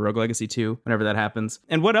excited for Rogue Legacy 2 whenever that happens.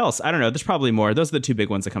 And what else? I don't know. There's probably more. Those are the two big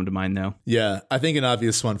ones that come to mind, though. Yeah, I think an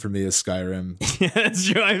obvious one for me is Skyrim. Yeah, that's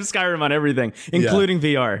true. I have Skyrim on everything, including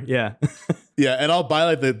VR. Yeah. Yeah, and I'll buy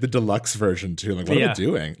like the deluxe version too. Like, what am I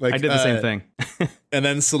doing? Like, I did the same thing. And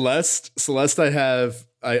then Celeste,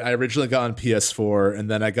 I originally got on PS4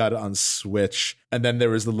 and then I got it on Switch. And then there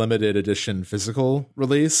was the limited edition physical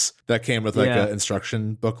release that came with like an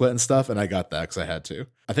instruction booklet and stuff. And I got that because I had to.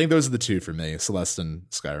 I think those are the two for me, Celeste and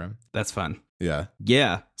Skyrim. That's fun. Yeah.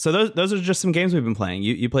 Yeah. So those are just some games we've been playing.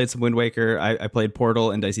 You played some Wind Waker. I played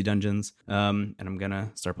Portal and Dicey Dungeons. And I'm going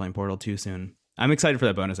to start playing Portal 2 soon. I'm excited for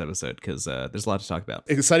that bonus episode because there's a lot to talk about.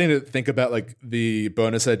 It's exciting to think about like the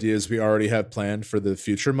bonus ideas we already have planned for the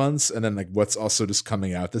future months and then like what's also just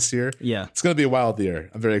coming out this year. Yeah. It's going to be a wild year.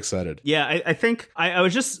 I'm very excited. Yeah, I think I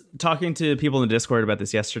was just talking to people in the Discord about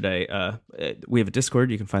this yesterday. We have a Discord.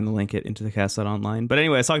 You can find the link at intothecast.online. But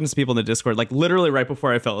anyway, I was talking to some people in the Discord, like literally right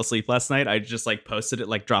before I fell asleep last night. I just like posted it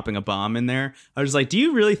like dropping a bomb in there. I was just like, do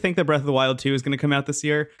you really think that Breath of the Wild 2 is going to come out this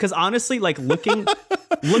year? Because honestly, like looking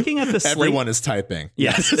at the slate, everyone is typing.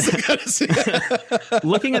 Yes.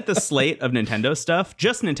 Looking at the slate of Nintendo stuff,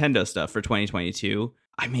 just Nintendo stuff for 2022,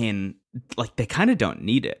 I mean, like they kind of don't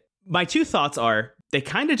need it. My two thoughts are they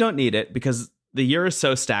kind of don't need it because the year is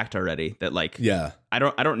so stacked already that like, I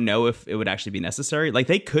don't know if it would actually be necessary. Like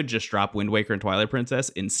they could just drop Wind Waker and Twilight Princess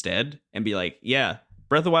instead and be like, yeah,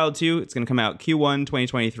 Breath of the Wild 2, it's going to come out Q1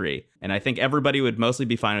 2023. And I think everybody would mostly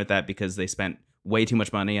be fine with that because they spent way too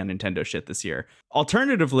much money on Nintendo shit this year.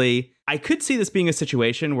 Alternatively, I could see this being a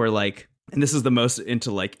situation where like, and this is the most into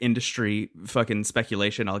like industry fucking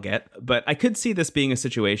speculation I'll get, but I could see this being a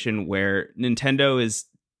situation where Nintendo is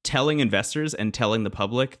telling investors and telling the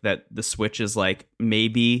public that the Switch is like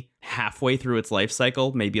maybe halfway through its life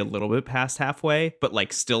cycle, maybe a little bit past halfway, but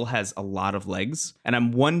like still has a lot of legs. And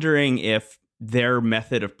I'm wondering if their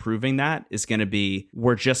method of proving that is going to be,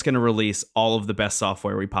 we're just going to release all of the best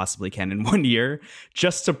software we possibly can in 1 year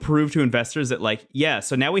just to prove to investors that like, yeah,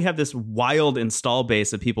 so now we have this wild install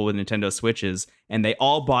base of people with Nintendo Switches and they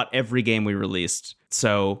all bought every game we released.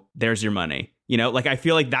 So there's your money. You know, like I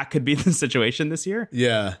feel like that could be the situation this year.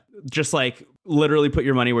 Yeah. Just like literally put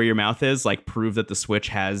your money where your mouth is, like prove that the Switch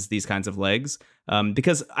has these kinds of legs.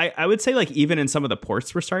 Because I would say like even in some of the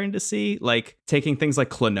ports we're starting to see, like taking things like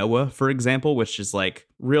Klonoa, for example, which is like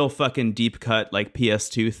real fucking deep cut like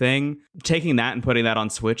PS2 thing, taking that and putting that on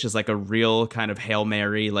Switch is like a real kind of Hail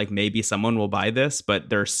Mary, like maybe someone will buy this, but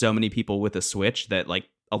there are so many people with a Switch that like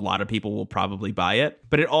a lot of people will probably buy it.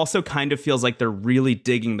 But it also kind of feels like they're really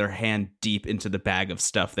digging their hand deep into the bag of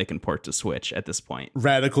stuff they can port to Switch at this point.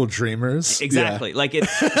 Radical dreamers. Exactly. Yeah. Like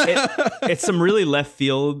it's some really left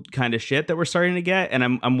field kind of shit that we're starting to get. And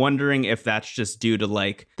I'm wondering if that's just due to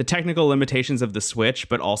like the technical limitations of the Switch,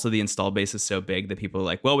 but also the install base is so big that people are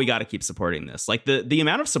like, well, we got to keep supporting this. Like the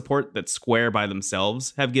amount of support that Square by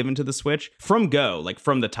themselves have given to the Switch from Go, like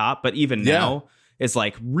from the top, but even now, is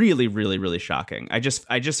like really, really, really shocking. I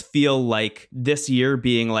just feel like this year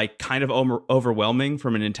being like kind of overwhelming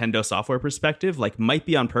from a Nintendo software perspective, like might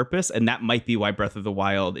be on purpose. And that might be why Breath of the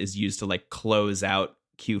Wild is used to like close out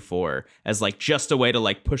Q4 as like just a way to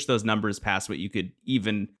like push those numbers past what you could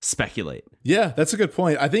even speculate. Yeah, that's a good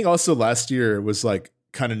point. I think also last year was like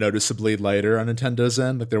kind of noticeably lighter on Nintendo's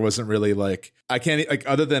end. Like there wasn't really like, I can't like,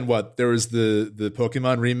 other than what there was the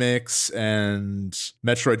Pokemon remakes and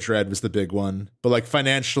Metroid Dread was the big one, but like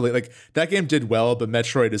financially, like that game did well, but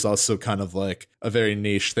Metroid is also kind of like a very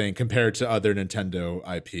niche thing compared to other Nintendo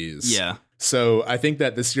IPs. Yeah. So I think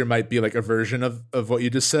that this year might be like a version of what you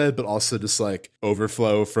just said, but also just like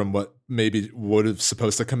overflow from what maybe would have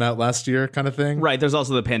supposed to come out last year kind of thing. Right. There's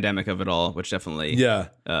also the pandemic of it all, which definitely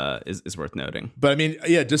is worth noting. But I mean,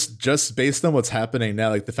 yeah, just based on what's happening now,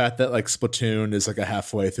 like the fact that like Splatoon is like a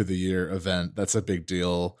halfway through the year event, that's a big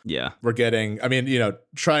deal. Yeah. We're getting, I mean, you know,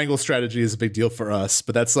 Triangle Strategy is a big deal for us,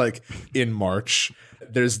 but that's like in March.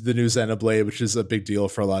 There's the new Xenoblade, which is a big deal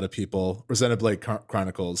for a lot of people, or Xenoblade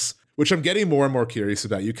Chronicles, which I'm getting more and more curious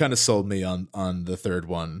about. You kind of sold me on the third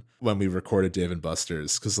one when we recorded Dave and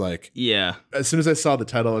Buster's, because like, yeah, as soon as I saw the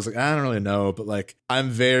title, I was like, I don't really know, but like, I'm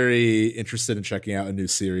very interested in checking out a new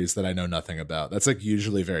series that I know nothing about. That's like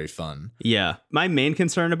usually very fun. Yeah, my main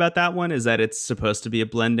concern about that one is that it's supposed to be a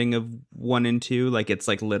blending of 1 and 2. Like it's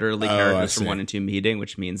like literally characters from 1 and 2 meeting,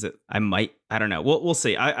 which means that I don't know. We'll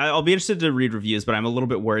see. I'll be interested to read reviews, but I'm a little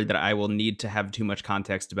bit worried that I will need to have too much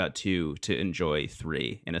context about 2 to enjoy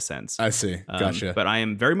 3 in a sense. I see. Gotcha. But I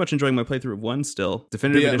am very much enjoying my playthrough of 1 still.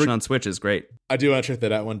 Definitive Edition on Switch is great. I do want to check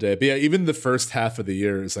that out one day. But yeah, even the first half of the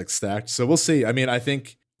year is like stacked. So we'll see. I mean, I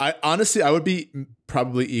think I would be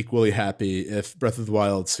probably equally happy if Breath of the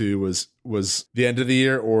Wild 2 was the end of the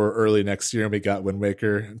year or early next year and we got Wind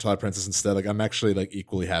Waker and Twilight Princess instead. Like, I'm actually like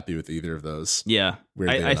equally happy with either of those. Yeah.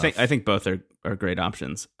 I think both are great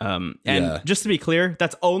options. And just to be clear,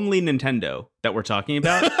 that's only Nintendo that we're talking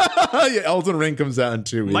about. Yeah, Elden Ring comes out in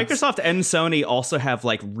 2 weeks. Microsoft and Sony also have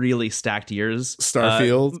like really stacked years.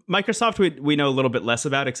 Starfield. Microsoft we know a little bit less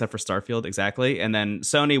about, except for Starfield, exactly. And then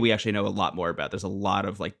Sony we actually know a lot more about. There's a lot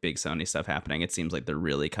of like big Sony stuff happening. It seems like they're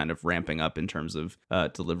really kind of ramping up in terms of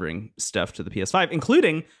delivering stuff to the PS5,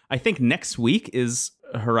 including I think next week is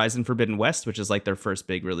Horizon Forbidden West, which is like their first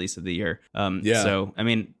big release of the year. So I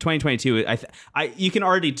mean 2022 you can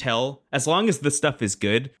already tell, as long as the stuff is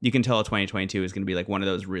good, you can tell 2022 is going to be like one of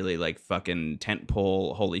those really like fucking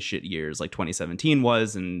tentpole holy shit years like 2017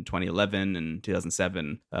 was, and 2011 and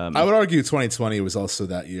 2007. I would argue 2020 was also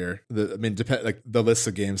that year. Like the list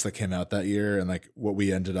of games that came out that year and like what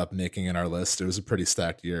we ended up making in our list, it was a pretty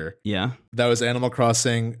stacked year. Yeah, that was Animal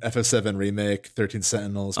Crossing, FF7 Remake, 13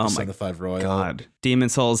 Sentinels, Persona 5 Royal. God.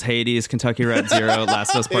 Demon's Souls, Hades, Kentucky Route Zero,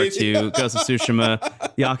 Last of Us Part 2, Ghost of Tsushima,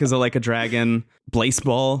 Yakuza Like a Dragon,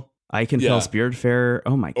 Blaseball, Iconfell, Spiritfarer.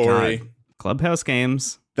 Oh my Ori. God. Clubhouse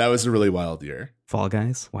Games. That was a really wild year. Fall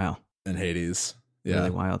Guys. Wow. And Hades. Yeah.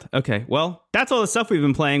 Really wild. Okay. Well, that's all the stuff we've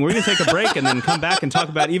been playing. We're going to take a break and then come back and talk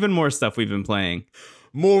about even more stuff we've been playing.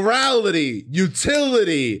 Morality,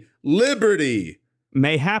 utility, liberty.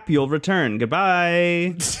 Mayhap you'll return.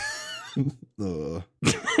 Goodbye.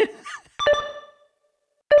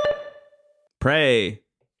 Pray.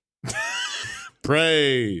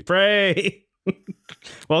 Pray.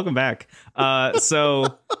 Welcome back.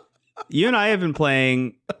 So you and I have been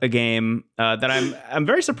playing a game that I'm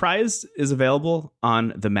very surprised is available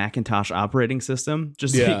on the Macintosh operating system.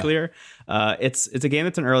 Just to be clear, it's a game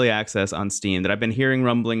that's in early access on Steam that I've been hearing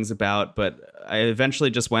rumblings about, but I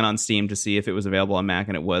eventually just went on Steam to see if it was available on Mac,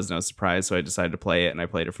 and it was. No surprise, so I decided to play it, and I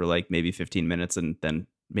played it for like maybe 15 minutes, and then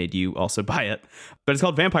made you also buy it. But it's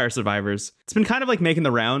called Vampire Survivors. It's been kind of like making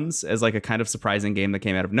the rounds as like a kind of surprising game that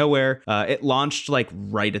came out of nowhere. It launched like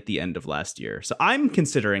right at the end of last year, so I'm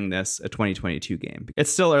considering this a 2022 game.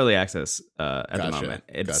 It's still early access at the moment.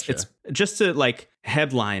 It's just to like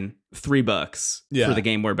headline $3 for the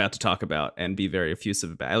game we're about to talk about and be very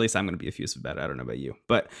effusive about. At least I'm going to be effusive about it. I don't know about you.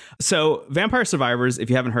 But so Vampire Survivors, if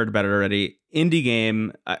you haven't heard about it already, indie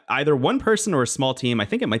game, either one person or a small team. I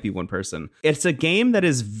think it might be one person. It's a game that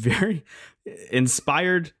is very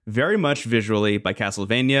inspired very much visually by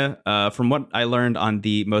Castlevania. From what I learned on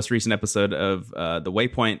the most recent episode of the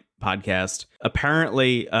Waypoint podcast,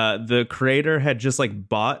 apparently the creator had just like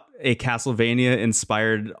bought a Castlevania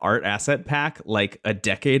inspired art asset pack like a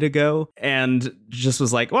decade ago and just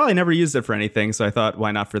was like, well, I never used it for anything, so I thought,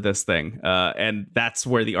 why not for this thing? And that's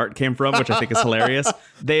where the art came from, which I think is hilarious.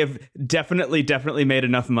 They have definitely made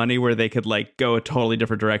enough money where they could like go a totally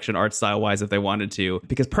different direction art style wise if they wanted to,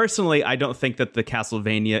 because personally I don't think that the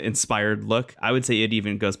Castlevania inspired look, I would say it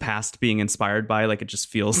even goes past being inspired by, like it just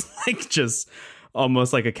feels like just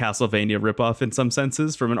almost like a Castlevania ripoff in some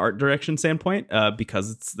senses from an art direction standpoint,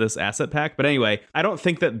 because it's this asset pack. But anyway, I don't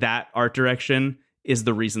think that art direction is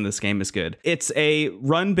the reason this game is good. It's a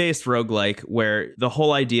run-based roguelike where the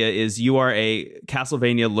whole idea is you are a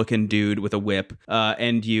Castlevania-looking dude with a whip,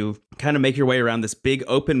 and you kind of make your way around this big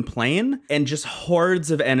open plain, and just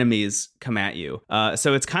hordes of enemies come at you.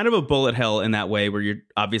 So it's kind of a bullet hell in that way, where you're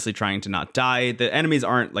obviously trying to not die. The enemies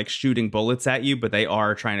aren't like shooting bullets at you, but they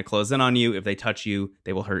are trying to close in on you. If they touch you,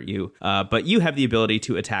 they will hurt you. But you have the ability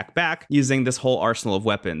to attack back using this whole arsenal of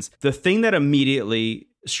weapons. The thing that immediately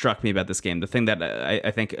struck me about this game, the thing that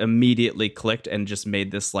I think immediately clicked and just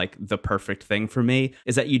made this like the perfect thing for me,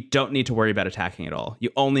 is that you don't need to worry about attacking at all.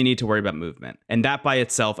 You only need to worry about movement. And that by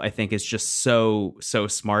itself, I think, is just so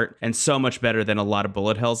smart and so much better than a lot of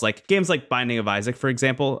bullet hells. Like games like Binding of Isaac, for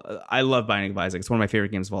example. I love Binding of Isaac. It's one of my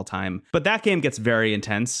favorite games of all time. But that game gets very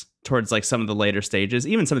intense towards like some of the later stages,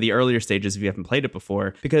 even some of the earlier stages if you haven't played it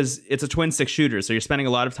before, because it's a twin stick shooter. So you're spending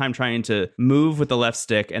a lot of time trying to move with the left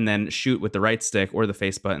stick and then shoot with the right stick or the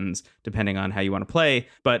face buttons, depending on how you want to play.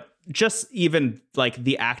 But just even like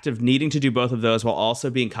the act of needing to do both of those while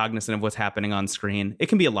also being cognizant of what's happening on screen, it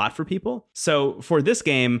can be a lot for people. So for this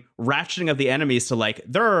game, ratcheting up the enemies to like,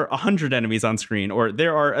 there are 100 enemies on screen, or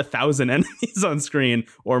there are 1,000 enemies on screen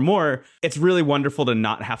or more, it's really wonderful to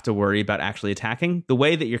not have to worry about actually attacking. The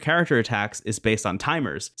way that your character attacks is based on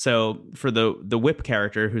timers. So for the whip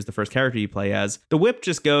character, who's the first character you play as, the whip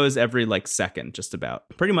just goes every like second, just about.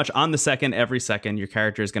 Pretty much on the second, every second, your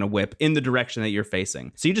character is going to whip in the direction that you're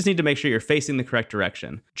facing. So you just need need to make sure you're facing the correct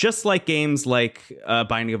direction. Just like games like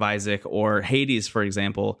Binding of Isaac or Hades, for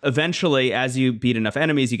example, eventually, as you beat enough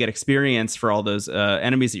enemies, you get experience for all those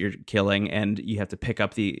enemies that you're killing, and you have to pick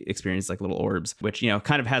up the experience like little orbs, which,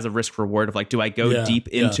 kind of has a risk reward of like, do I go deep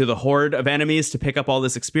into the horde of enemies to pick up all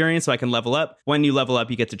this experience so I can level up? When you level up,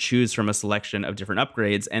 you get to choose from a selection of different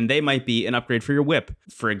upgrades, and they might be an upgrade for your whip.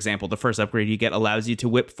 For example, the first upgrade you get allows you to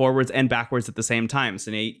whip forwards and backwards at the same time.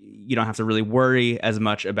 So now you don't have to really worry as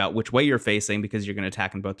much about which way you're facing because you're going to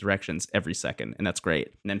attack in both directions every second. And that's great.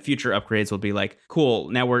 And then future upgrades will be like, cool,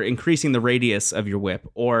 now we're increasing the radius of your whip,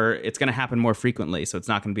 or it's going to happen more frequently. So it's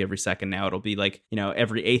not going to be every second. Now it'll be like,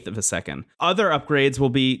 every eighth of a second. Other upgrades will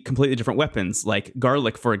be completely different weapons, like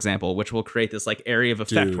garlic, for example, which will create this like area of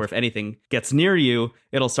effect where if anything gets near you,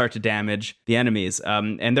 it'll start to damage the enemies.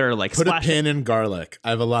 And there are like put a pin in garlic. I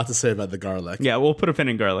have a lot to say about the garlic. Yeah, we'll put a pin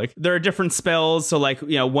in garlic. There are different spells. So like,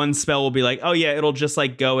 one spell will be like, oh yeah, it'll just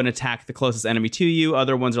like go and attack the closest enemy to you.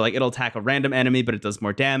 Other ones are like, it'll attack a random enemy, but it does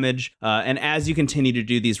more damage. And as you continue to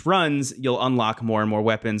do these runs, you'll unlock more and more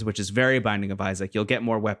weapons, which is very Binding of Isaac. You'll get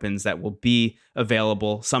more weapons that will be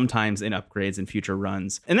available sometimes in upgrades in future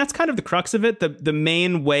runs. And that's kind of the crux of it. The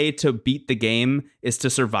main way to beat the game is to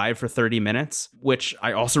survive for 30 minutes, which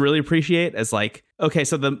I also really appreciate as like, okay,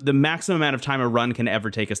 so the maximum amount of time a run can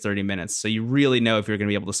ever take is 30 minutes. So you really know if you're going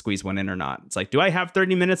to be able to squeeze one in or not. It's like, do I have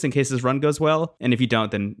 30 minutes in case this run goes well? And if you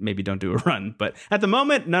don't, then maybe don't do a run. But at the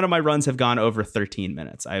moment, none of my runs have gone over 13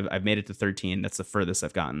 minutes. I've made it to 13. That's the furthest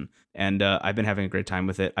I've gotten. And I've been having a great time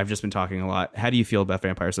with it. I've just been talking a lot. How do you feel about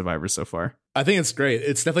Vampire Survivors so far? I think it's great.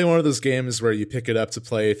 It's definitely one of those games where you pick it up to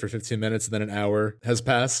play for 15 minutes and then an hour has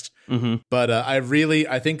passed. Mm-hmm. But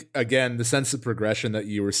I think, again, the sense of progression that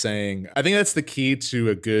you were saying, I think that's the key to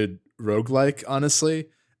a good roguelike, honestly.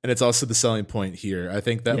 And it's also the selling point here. I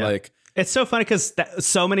think that like... It's so funny because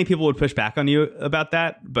so many people would push back on you about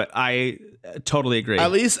that, but I totally agree.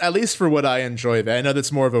 At least for what I enjoy. I know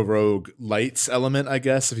that's more of a rogue light element, I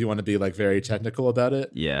guess, if you want to be like very technical about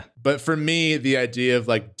it. Yeah. But for me, the idea of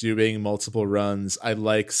like doing multiple runs, I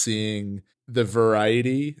like seeing the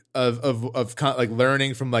variety of like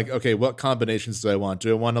learning from like, okay, what combinations do I want? Do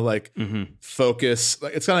I want to like focus?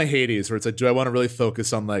 Like, it's kind of like Hades, where it's like, do I want to really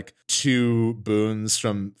focus on like 2 boons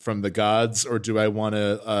from the gods, or do I want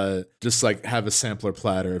to just like have a sampler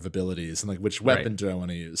platter of abilities and like which weapon do I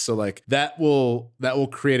want to use? So like that will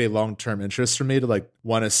create a long-term interest for me to like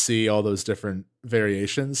want to see all those different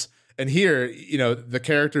variations. And here, the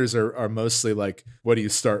characters are mostly like, what do you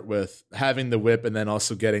start with? Having the whip and then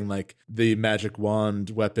also getting like the magic wand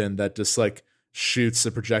weapon that just like shoots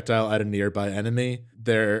a projectile at a nearby enemy.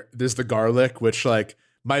 There's the garlic, which like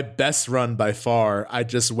my best run by far, I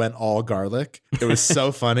just went all garlic. It was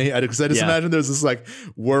so funny. Because I just imagine there's this like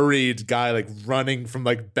worried guy like running from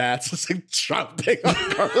like bats, just like chomping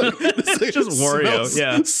on garlic. Like, just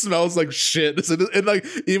Wario, smells like shit. And like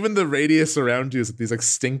even the radius around you is these like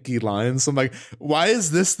stinky lines. So I'm like, why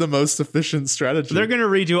is this the most efficient strategy? They're gonna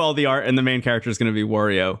redo all the art, and the main character is gonna be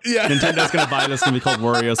Wario. Yeah, Nintendo's gonna buy this. Gonna be called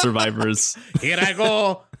Wario Survivors. Here I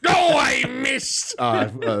go. No, I missed.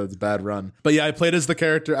 It's a bad run. But yeah, I played as the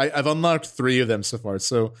character. I've unlocked 3 of them so far.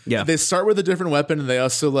 So they start with a different weapon, and they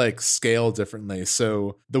also like scale differently.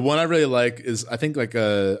 So the one I really like is, I think like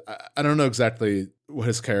I don't know exactly what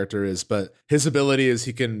his character is, but his ability is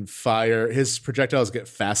he can fire, his projectiles get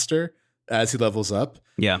faster as he levels up.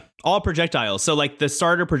 Yeah. All projectiles. So like the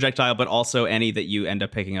starter projectile, but also any that you end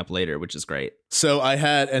up picking up later, which is great. So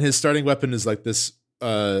and his starting weapon is like this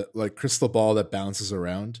like crystal ball that bounces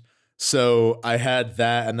around. So I had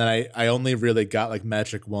that, and then I only really got like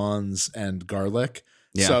magic wands and garlic.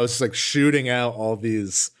 Yeah. So I was just like shooting out all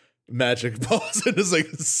these magic balls, and it's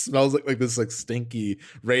like it smells like this like stinky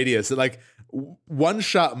radius. It like one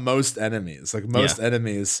shot most enemies.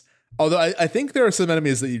 Although I think there are some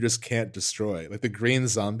enemies that you just can't destroy, like the green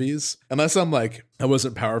zombies. Unless I'm like, I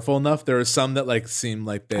wasn't powerful enough. There are some that like seem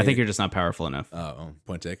like I think you're just not powerful enough. Oh,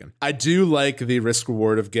 point taken. I do like the risk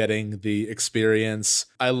reward of getting the experience.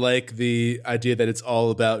 I like the idea that it's all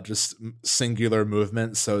about just singular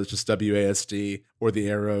movement. So it's just WASD or the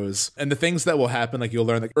arrows. And the things that will happen, like you'll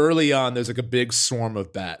learn like early on, there's like a big swarm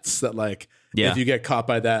of bats that like, if you get caught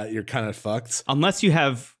by that, you're kind of fucked. Unless you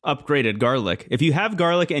have upgraded garlic. If you have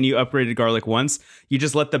garlic and you upgraded garlic once, you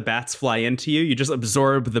just let the bats fly into you. You just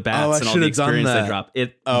absorb the bats and all the experience they drop.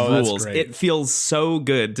 It rules. It feels so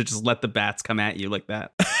good to just let the bats come at you like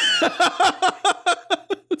that.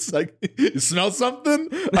 It's like, you smell something?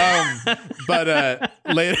 But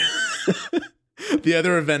later... The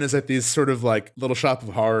other event is that these sort of like little shop of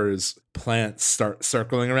horrors plants start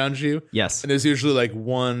circling around you. Yes. And there's usually like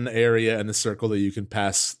one area in the circle that you can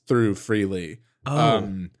pass through freely.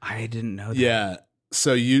 I didn't know that. Yeah.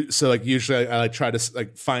 So usually I like try to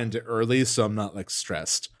like find it early so I'm not like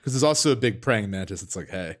stressed, because there's also a big praying mantis. It's like,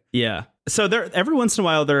 hey. Yeah. So there, every once in a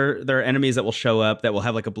while, there are enemies that will show up that will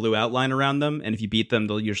have like a blue outline around them, and if you beat them,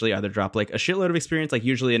 they'll usually either drop like a shitload of experience, like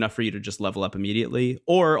usually enough for you to just level up immediately,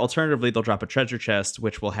 or alternatively, they'll drop a treasure chest,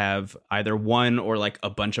 which will have either one or like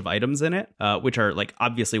a bunch of items in it, which are like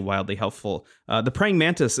obviously wildly helpful. The praying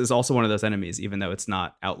mantis is also one of those enemies, even though it's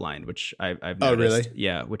not outlined, which I've noticed. Oh, really?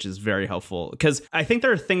 Yeah, which is very helpful, because I think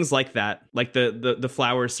there are things like that, like the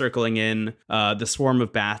flowers circling in, the swarm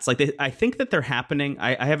of bats. Like I think that they're happening.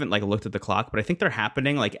 I haven't like looked at the clock, but I think they're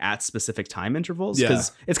happening like at specific time intervals,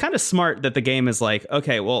 because it's kind of smart that the game is like,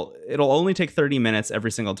 okay, well, it'll only take 30 minutes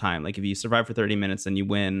every single time. Like if you survive for 30 minutes, then you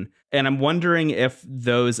win. And I'm wondering if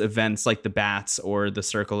those events like the bats or the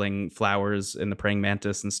circling flowers and the praying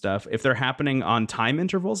mantis and stuff, if they're happening on time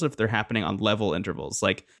intervals, if they're happening on level intervals.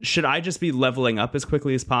 Like, should I just be leveling up as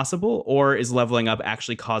quickly as possible, or is leveling up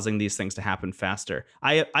actually causing these things to happen faster?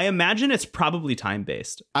 I imagine it's probably time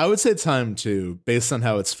based. I would say time too, based on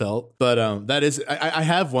how it's felt. But that is, I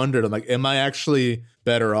have wondered, I'm like, am I actually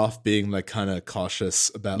better off being like kind of cautious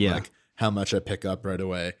about like how much I pick up right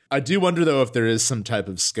away? I do wonder though if there is some type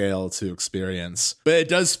of scale to experience, but it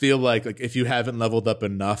does feel like if you haven't leveled up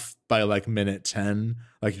enough by like minute 10,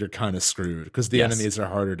 like you're kind of screwed, because the enemies are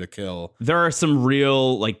harder to kill. There are some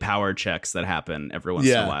real like power checks that happen every once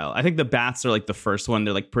in a while. I think the bats are like the first one.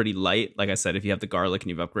 They're like pretty light. Like I said, if you have the garlic and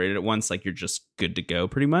you've upgraded it once, like you're just good to go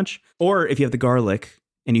pretty much. Or if you have the garlic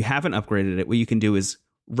and you haven't upgraded it, what you can do is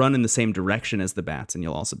run in the same direction as the bats and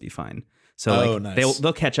you'll also be fine. So nice.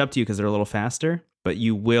 they'll catch up to you because they're a little faster, but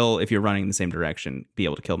you will, if you're running in the same direction, be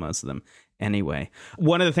able to kill most of them anyway.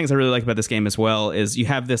 One of the things I really like about this game as well is you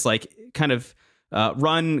have this like kind of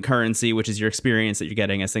run currency, which is your experience that you're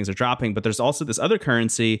getting as things are dropping. But there's also this other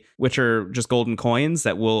currency, which are just golden coins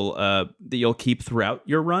that will that you'll keep throughout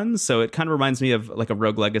your runs. So it kind of reminds me of like a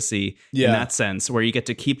Rogue Legacy in that sense, where you get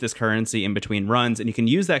to keep this currency in between runs, and you can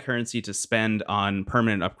use that currency to spend on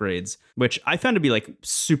permanent upgrades, which I found to be like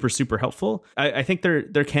super, super helpful. I think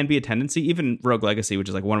there can be a tendency, even Rogue Legacy, which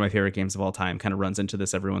is like one of my favorite games of all time, kind of runs into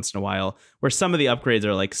this every once in a while, where some of the upgrades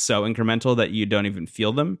are like so incremental that you don't even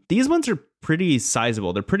feel them. These ones are pretty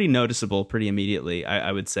sizable. They're pretty noticeable pretty immediately,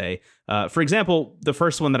 I would say. For example, the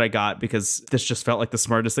first one that I got, because this just felt like the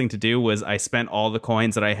smartest thing to do, was I spent all the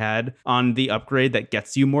coins that I had on the upgrade that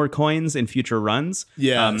gets you more coins in future runs.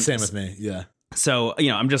 Yeah, same with me. Yeah. So,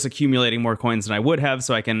 I'm just accumulating more coins than I would have,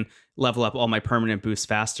 so I can level up all my permanent boosts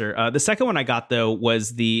faster. The second one I got, though,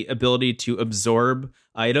 was the ability to absorb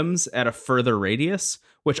items at a further radius,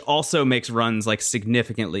 which also makes runs like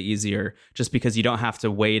significantly easier, just because you don't have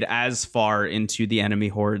to wade as far into the enemy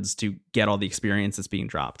hordes to get all the experience that's being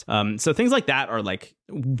dropped. So things like that are like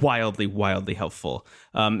wildly, wildly helpful.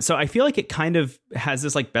 So I feel like it kind of has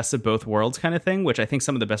this like best of both worlds kind of thing, which I think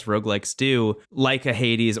some of the best roguelikes do, like a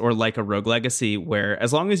Hades or like a Rogue Legacy, where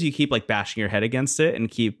as long as you keep like bashing your head against it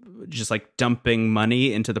and keep just like dumping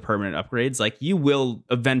money into the permanent upgrades, like you will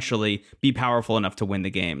eventually be powerful enough to win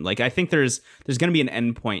the game. Like I think there's going to be an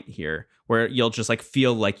end point here where you'll just like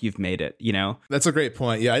feel like you've made it, That's a great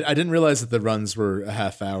point. Yeah, I didn't realize that the runs were a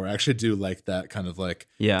half hour. I actually do like that kind of like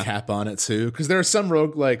cap on it too, because there are some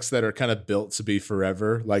roguelikes that are kind of built to be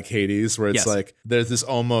forever, like Hades, where it's like there's this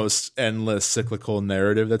almost endless cyclical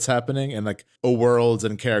narrative that's happening and like a world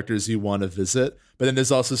and characters you want to visit. But then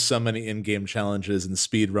there's also so many in-game challenges and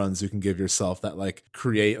speed runs you can give yourself that like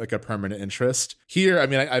create like a permanent interest. Here, I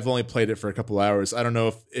mean, I've only played it for a couple hours. I don't know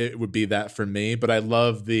if it would be that for me, but I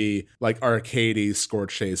love the like arcadey score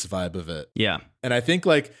chase vibe of it. Yeah. And I think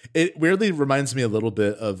like it weirdly reminds me a little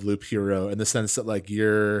bit of Loop Hero in the sense that like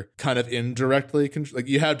you're kind of indirectly, like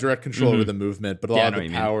you have direct control over the movement, but a lot of the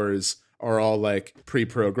powers are all like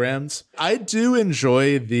pre-programmed. I do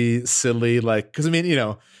enjoy the silly, like, because I mean,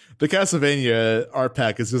 the Castlevania art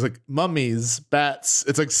pack is just like mummies, bats.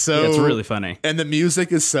 It's like so... Yeah, it's really funny. And the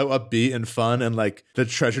music is so upbeat and fun. And like the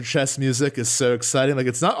treasure chest music is so exciting. Like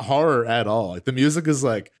it's not horror at all. Like the music is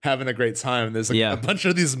like having a great time. And there's like a bunch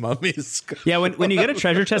of these mummies. Yeah, when you get a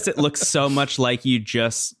treasure chest, it looks so much like you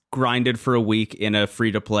just grinded for a week in a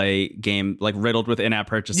free-to-play game, like riddled with in-app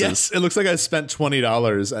purchases. Yes, it looks like I spent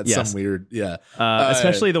 $20 at some weird,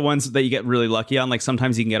 especially the ones that you get really lucky on. Like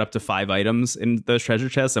sometimes you can get up to 5 items in those treasure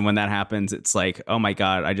chests, and when that happens, it's like, oh my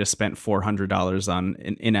god, I just spent $400 on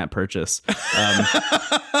an in-app purchase.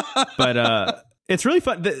 But it's really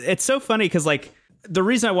fun. It's so funny because like the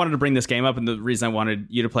reason I wanted to bring this game up and the reason I wanted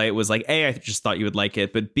you to play it was like, A, I just thought you would like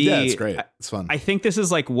it, but B, yeah, it's great. It's fun. I think this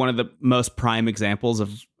is like one of the most prime examples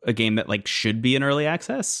of a game that like should be in early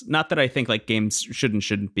access. Not that I think like games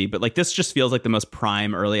shouldn't be, but like this just feels like the most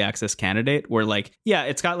prime early access candidate where like, yeah,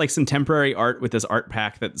 it's got like some temporary art with this art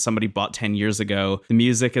pack that somebody bought 10 years ago. The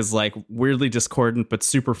music is like weirdly discordant, but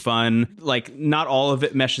super fun. Like not all of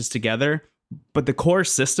it meshes together. But the core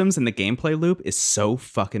systems and the gameplay loop is so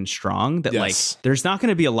fucking strong that like there's not going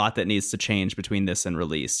to be a lot that needs to change between this and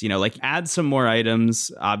release. You know, like add some more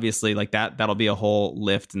items, obviously, like that'll be a whole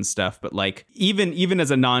lift and stuff. But like even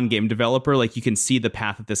as a non-game developer, like you can see the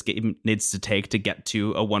path that this game needs to take to get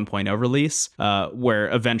to a 1.0 release, where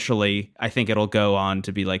eventually I think it'll go on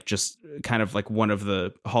to be like just kind of like one of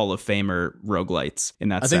the Hall of Famer roguelites in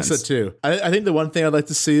that sense. I think so too. I think the one thing I'd like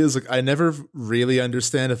to see is like I never really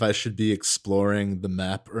understand if I should be exploring the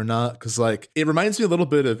map or not, because like it reminds me a little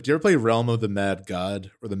bit of, do you ever play Realm of the Mad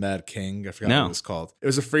God or the Mad King? I forgot what it was called. It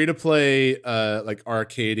was a free to play like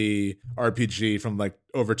arcadey RPG from like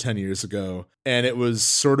over 10 years ago, and it was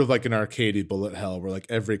sort of like an arcadey bullet hell where like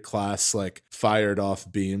every class like fired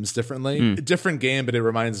off beams differently. A different game, but it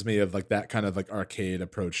reminds me of like that kind of like arcade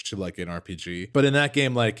approach to like an RPG. But in that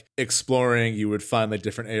game, like exploring, you would find like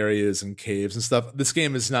different areas and caves and stuff. This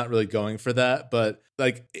game is not really going for that, but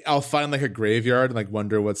like I'll find like a graveyard and like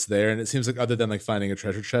wonder what's there, and it seems like other than like finding a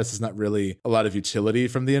treasure chest, there's not really a lot of utility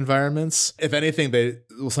from the environments. If anything, they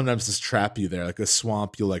will sometimes just trap you there, like a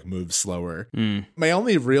swamp. You'll like move slower. My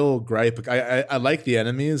only real gripe, I like the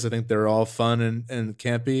enemies. I think they're all fun and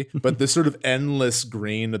campy, but the sort of endless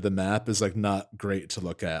green of the map is like not great to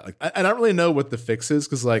look at. Like I don't really know what the fix is,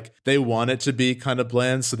 because like they want it to be kind of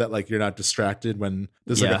bland so that like you're not distracted when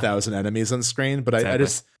there's like 1,000 enemies on screen. But I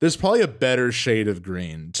just, there's probably a better shade of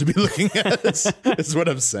green to be looking at is what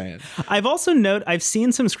I'm saying. I've also I've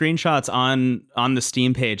seen some screenshots on the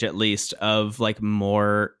Steam page at least of like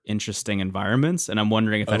more interesting environments, and I'm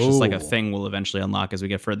wondering if that's just like a thing we'll eventually unlock as we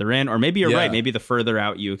get further in, or maybe you're right. Maybe the further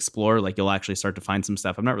out you explore, like you'll actually start to find some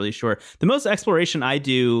stuff. I'm not really sure. The most exploration I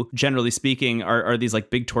do, generally speaking, are these like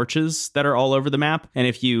big torches that are all over the map, and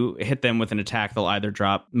if you hit them with an attack, they'll either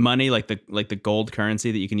drop money, like the gold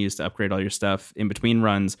currency that you can use to upgrade all your stuff in between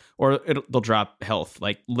runs, or they'll drop health,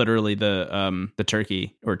 like literally the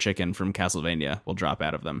turkey or chicken from Castlevania will drop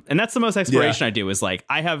out of them. And that's the most exploration I do, is like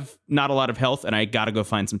I have not a lot of health and I gotta go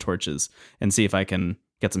find some torches and see if I can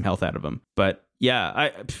get some health out of them. But yeah,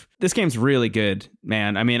 this game's really good,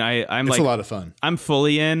 man. I mean, I'm it's like a lot of fun. I'm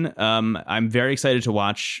fully in. I'm very excited to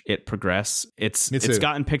watch it progress. It's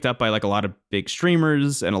gotten picked up by like a lot of big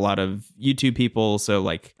streamers and a lot of YouTube people. So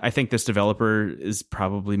like, I think this developer is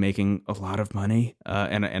probably making a lot of money,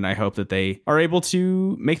 and I hope that they are able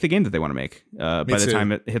to make the game that they want to make by the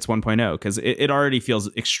time it hits 1.0, because it already feels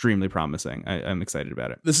extremely promising. I'm excited about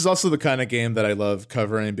it. This is also the kind of game that I love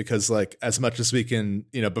covering, because like as much as we can,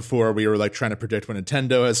 before we were like trying to predict what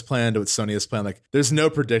Nintendo has planned, what Sony has planned, like there's no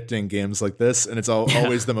predicting games like this, and it's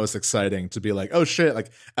always the most exciting to be like, oh shit, like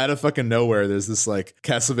out of fucking nowhere there's this like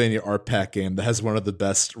Castlevania art pack game that has one of the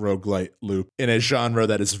best roguelite loop in a genre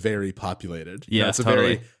that is very populated. It's a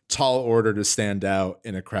very tall order to stand out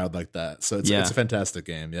in a crowd like that. So it's a fantastic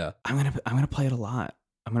game. I'm gonna play it a lot.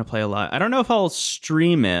 I don't know if I'll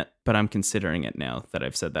stream it, but I'm considering it now that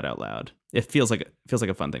I've said that out loud. It feels like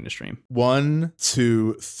a fun thing to stream. $1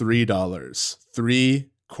 to $3. 3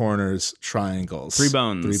 corners, triangles. 3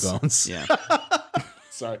 bones. Yeah.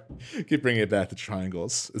 Sorry, keep bringing it back to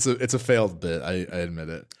triangles. It's a failed bit. I admit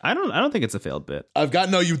it. I don't think it's a failed bit. I've got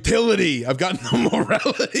no utility. I've got no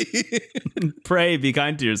morality. Pray, be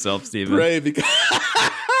kind to yourself, Steven. Pray, be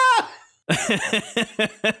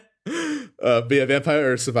but yeah,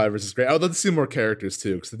 Vampire Survivors is great. I would love to see more characters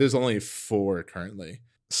too, because there's only 4 currently.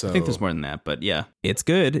 So I think there's more than that, but yeah, it's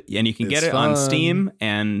good, and you can get it on Steam,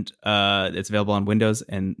 and it's available on Windows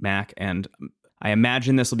and Mac, and I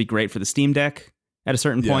imagine this will be great for the Steam Deck at a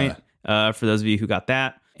certain point, for those of you who got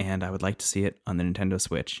that, and I would like to see it on the Nintendo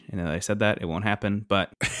Switch. And I said that, it won't happen,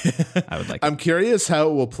 but I would like I'm curious how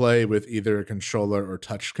it will play with either a controller or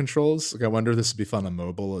touch controls. Like, I wonder if this would be fun on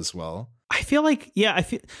mobile as well. I feel like,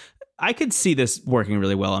 I could see this working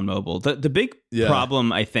really well on mobile. The big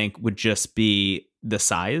problem, I think, would just be the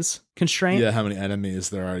size constraint. Yeah, how many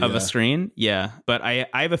enemies there are of a screen. Yeah, but I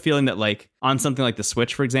have a feeling that like on something like the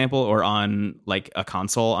Switch, for example, or on like a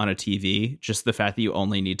console on a TV, just the fact that you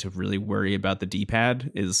only need to really worry about the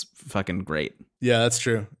D-pad is fucking great. Yeah, that's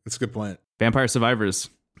true. That's a good point. Vampire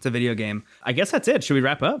Survivors. It's a video game. I guess that's it. Should we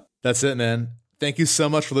wrap up? That's it, man. Thank you so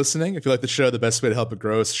much for listening. If you like the show, the best way to help it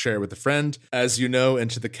grow is to share it with a friend. As you know,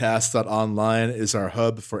 intothecast.online is our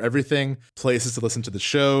hub for everything, places to listen to the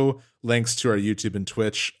show, links to our YouTube and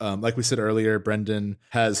Twitch. Like we said earlier, Brendan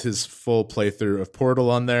has his full playthrough of Portal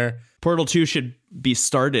on there. Portal 2 should be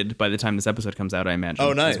started by the time this episode comes out, I imagine.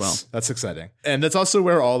 Oh, nice. As well. That's exciting. And that's also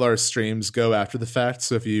where all our streams go after the fact.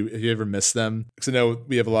 So if you ever miss them, because I know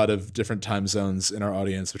we have a lot of different time zones in our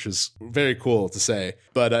audience, which is very cool to say.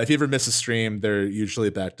 But if you ever miss a stream, they're usually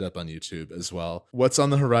backed up on YouTube as well. What's on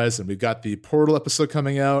the horizon? We've got the Portal episode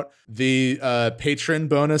coming out. The patron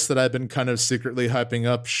bonus that I've been kind of secretly hyping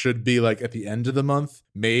up should be like at the end of the month,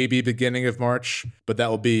 maybe beginning of March, but that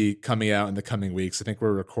will be coming out in the coming weeks. I think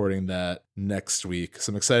we're recording that next week,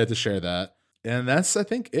 so I'm excited to share that. And that's, I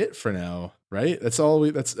think, it for now, right? That's all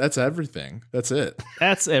that's everything. That's it.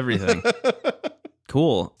 That's everything.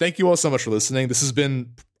 Cool. Thank you all so much for listening. This has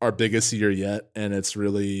been our biggest year yet, and it's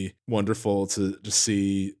really wonderful to just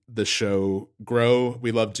see the show grow.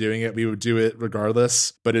 We love doing it. We would do it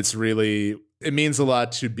regardless, but it means a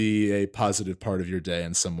lot to be a positive part of your day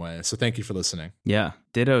in some way. So thank you for listening. Yeah.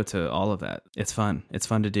 Ditto to all of that. It's fun. It's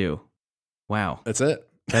fun to do. Wow. That's it.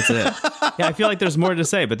 That's it. Yeah, I feel like there's more to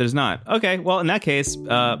say, but there's not. Okay, well, in that case,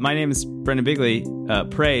 my name is Brendan Bigley.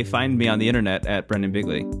 Pray find me on the internet at Brendan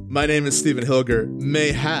Bigley. My name is Stephen Hilger.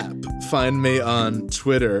 Mayhap find me on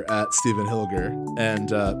Twitter at Stephen Hilger.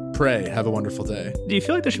 And pray have a wonderful day. Do you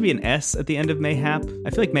feel like there should be an S at the end of Mayhap?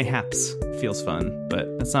 I feel like Mayhaps feels fun,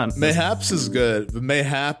 but that's not. Mayhaps is good, but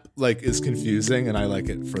Mayhap is confusing, and I like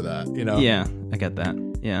it for that. You know? Yeah, I get that.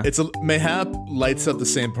 Yeah, Mayhap lights up the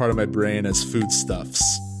same part of my brain as foodstuffs,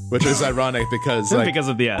 which is ironic because because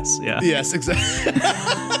of the S. Yeah. Yes, exactly.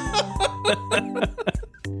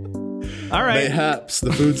 All right. Mayhaps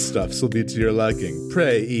the foodstuffs will be to your liking.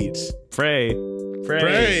 Pray, eat. Pray. All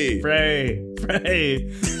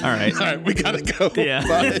right, we gotta go. Yeah.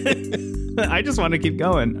 Bye. I just want to keep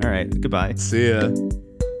going. All right, goodbye. See ya.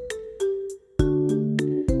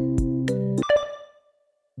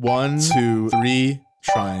 1, 2, 3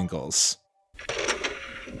 triangles.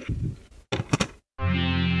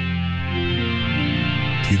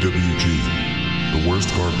 TWG, the worst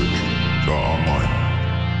garbage. Online.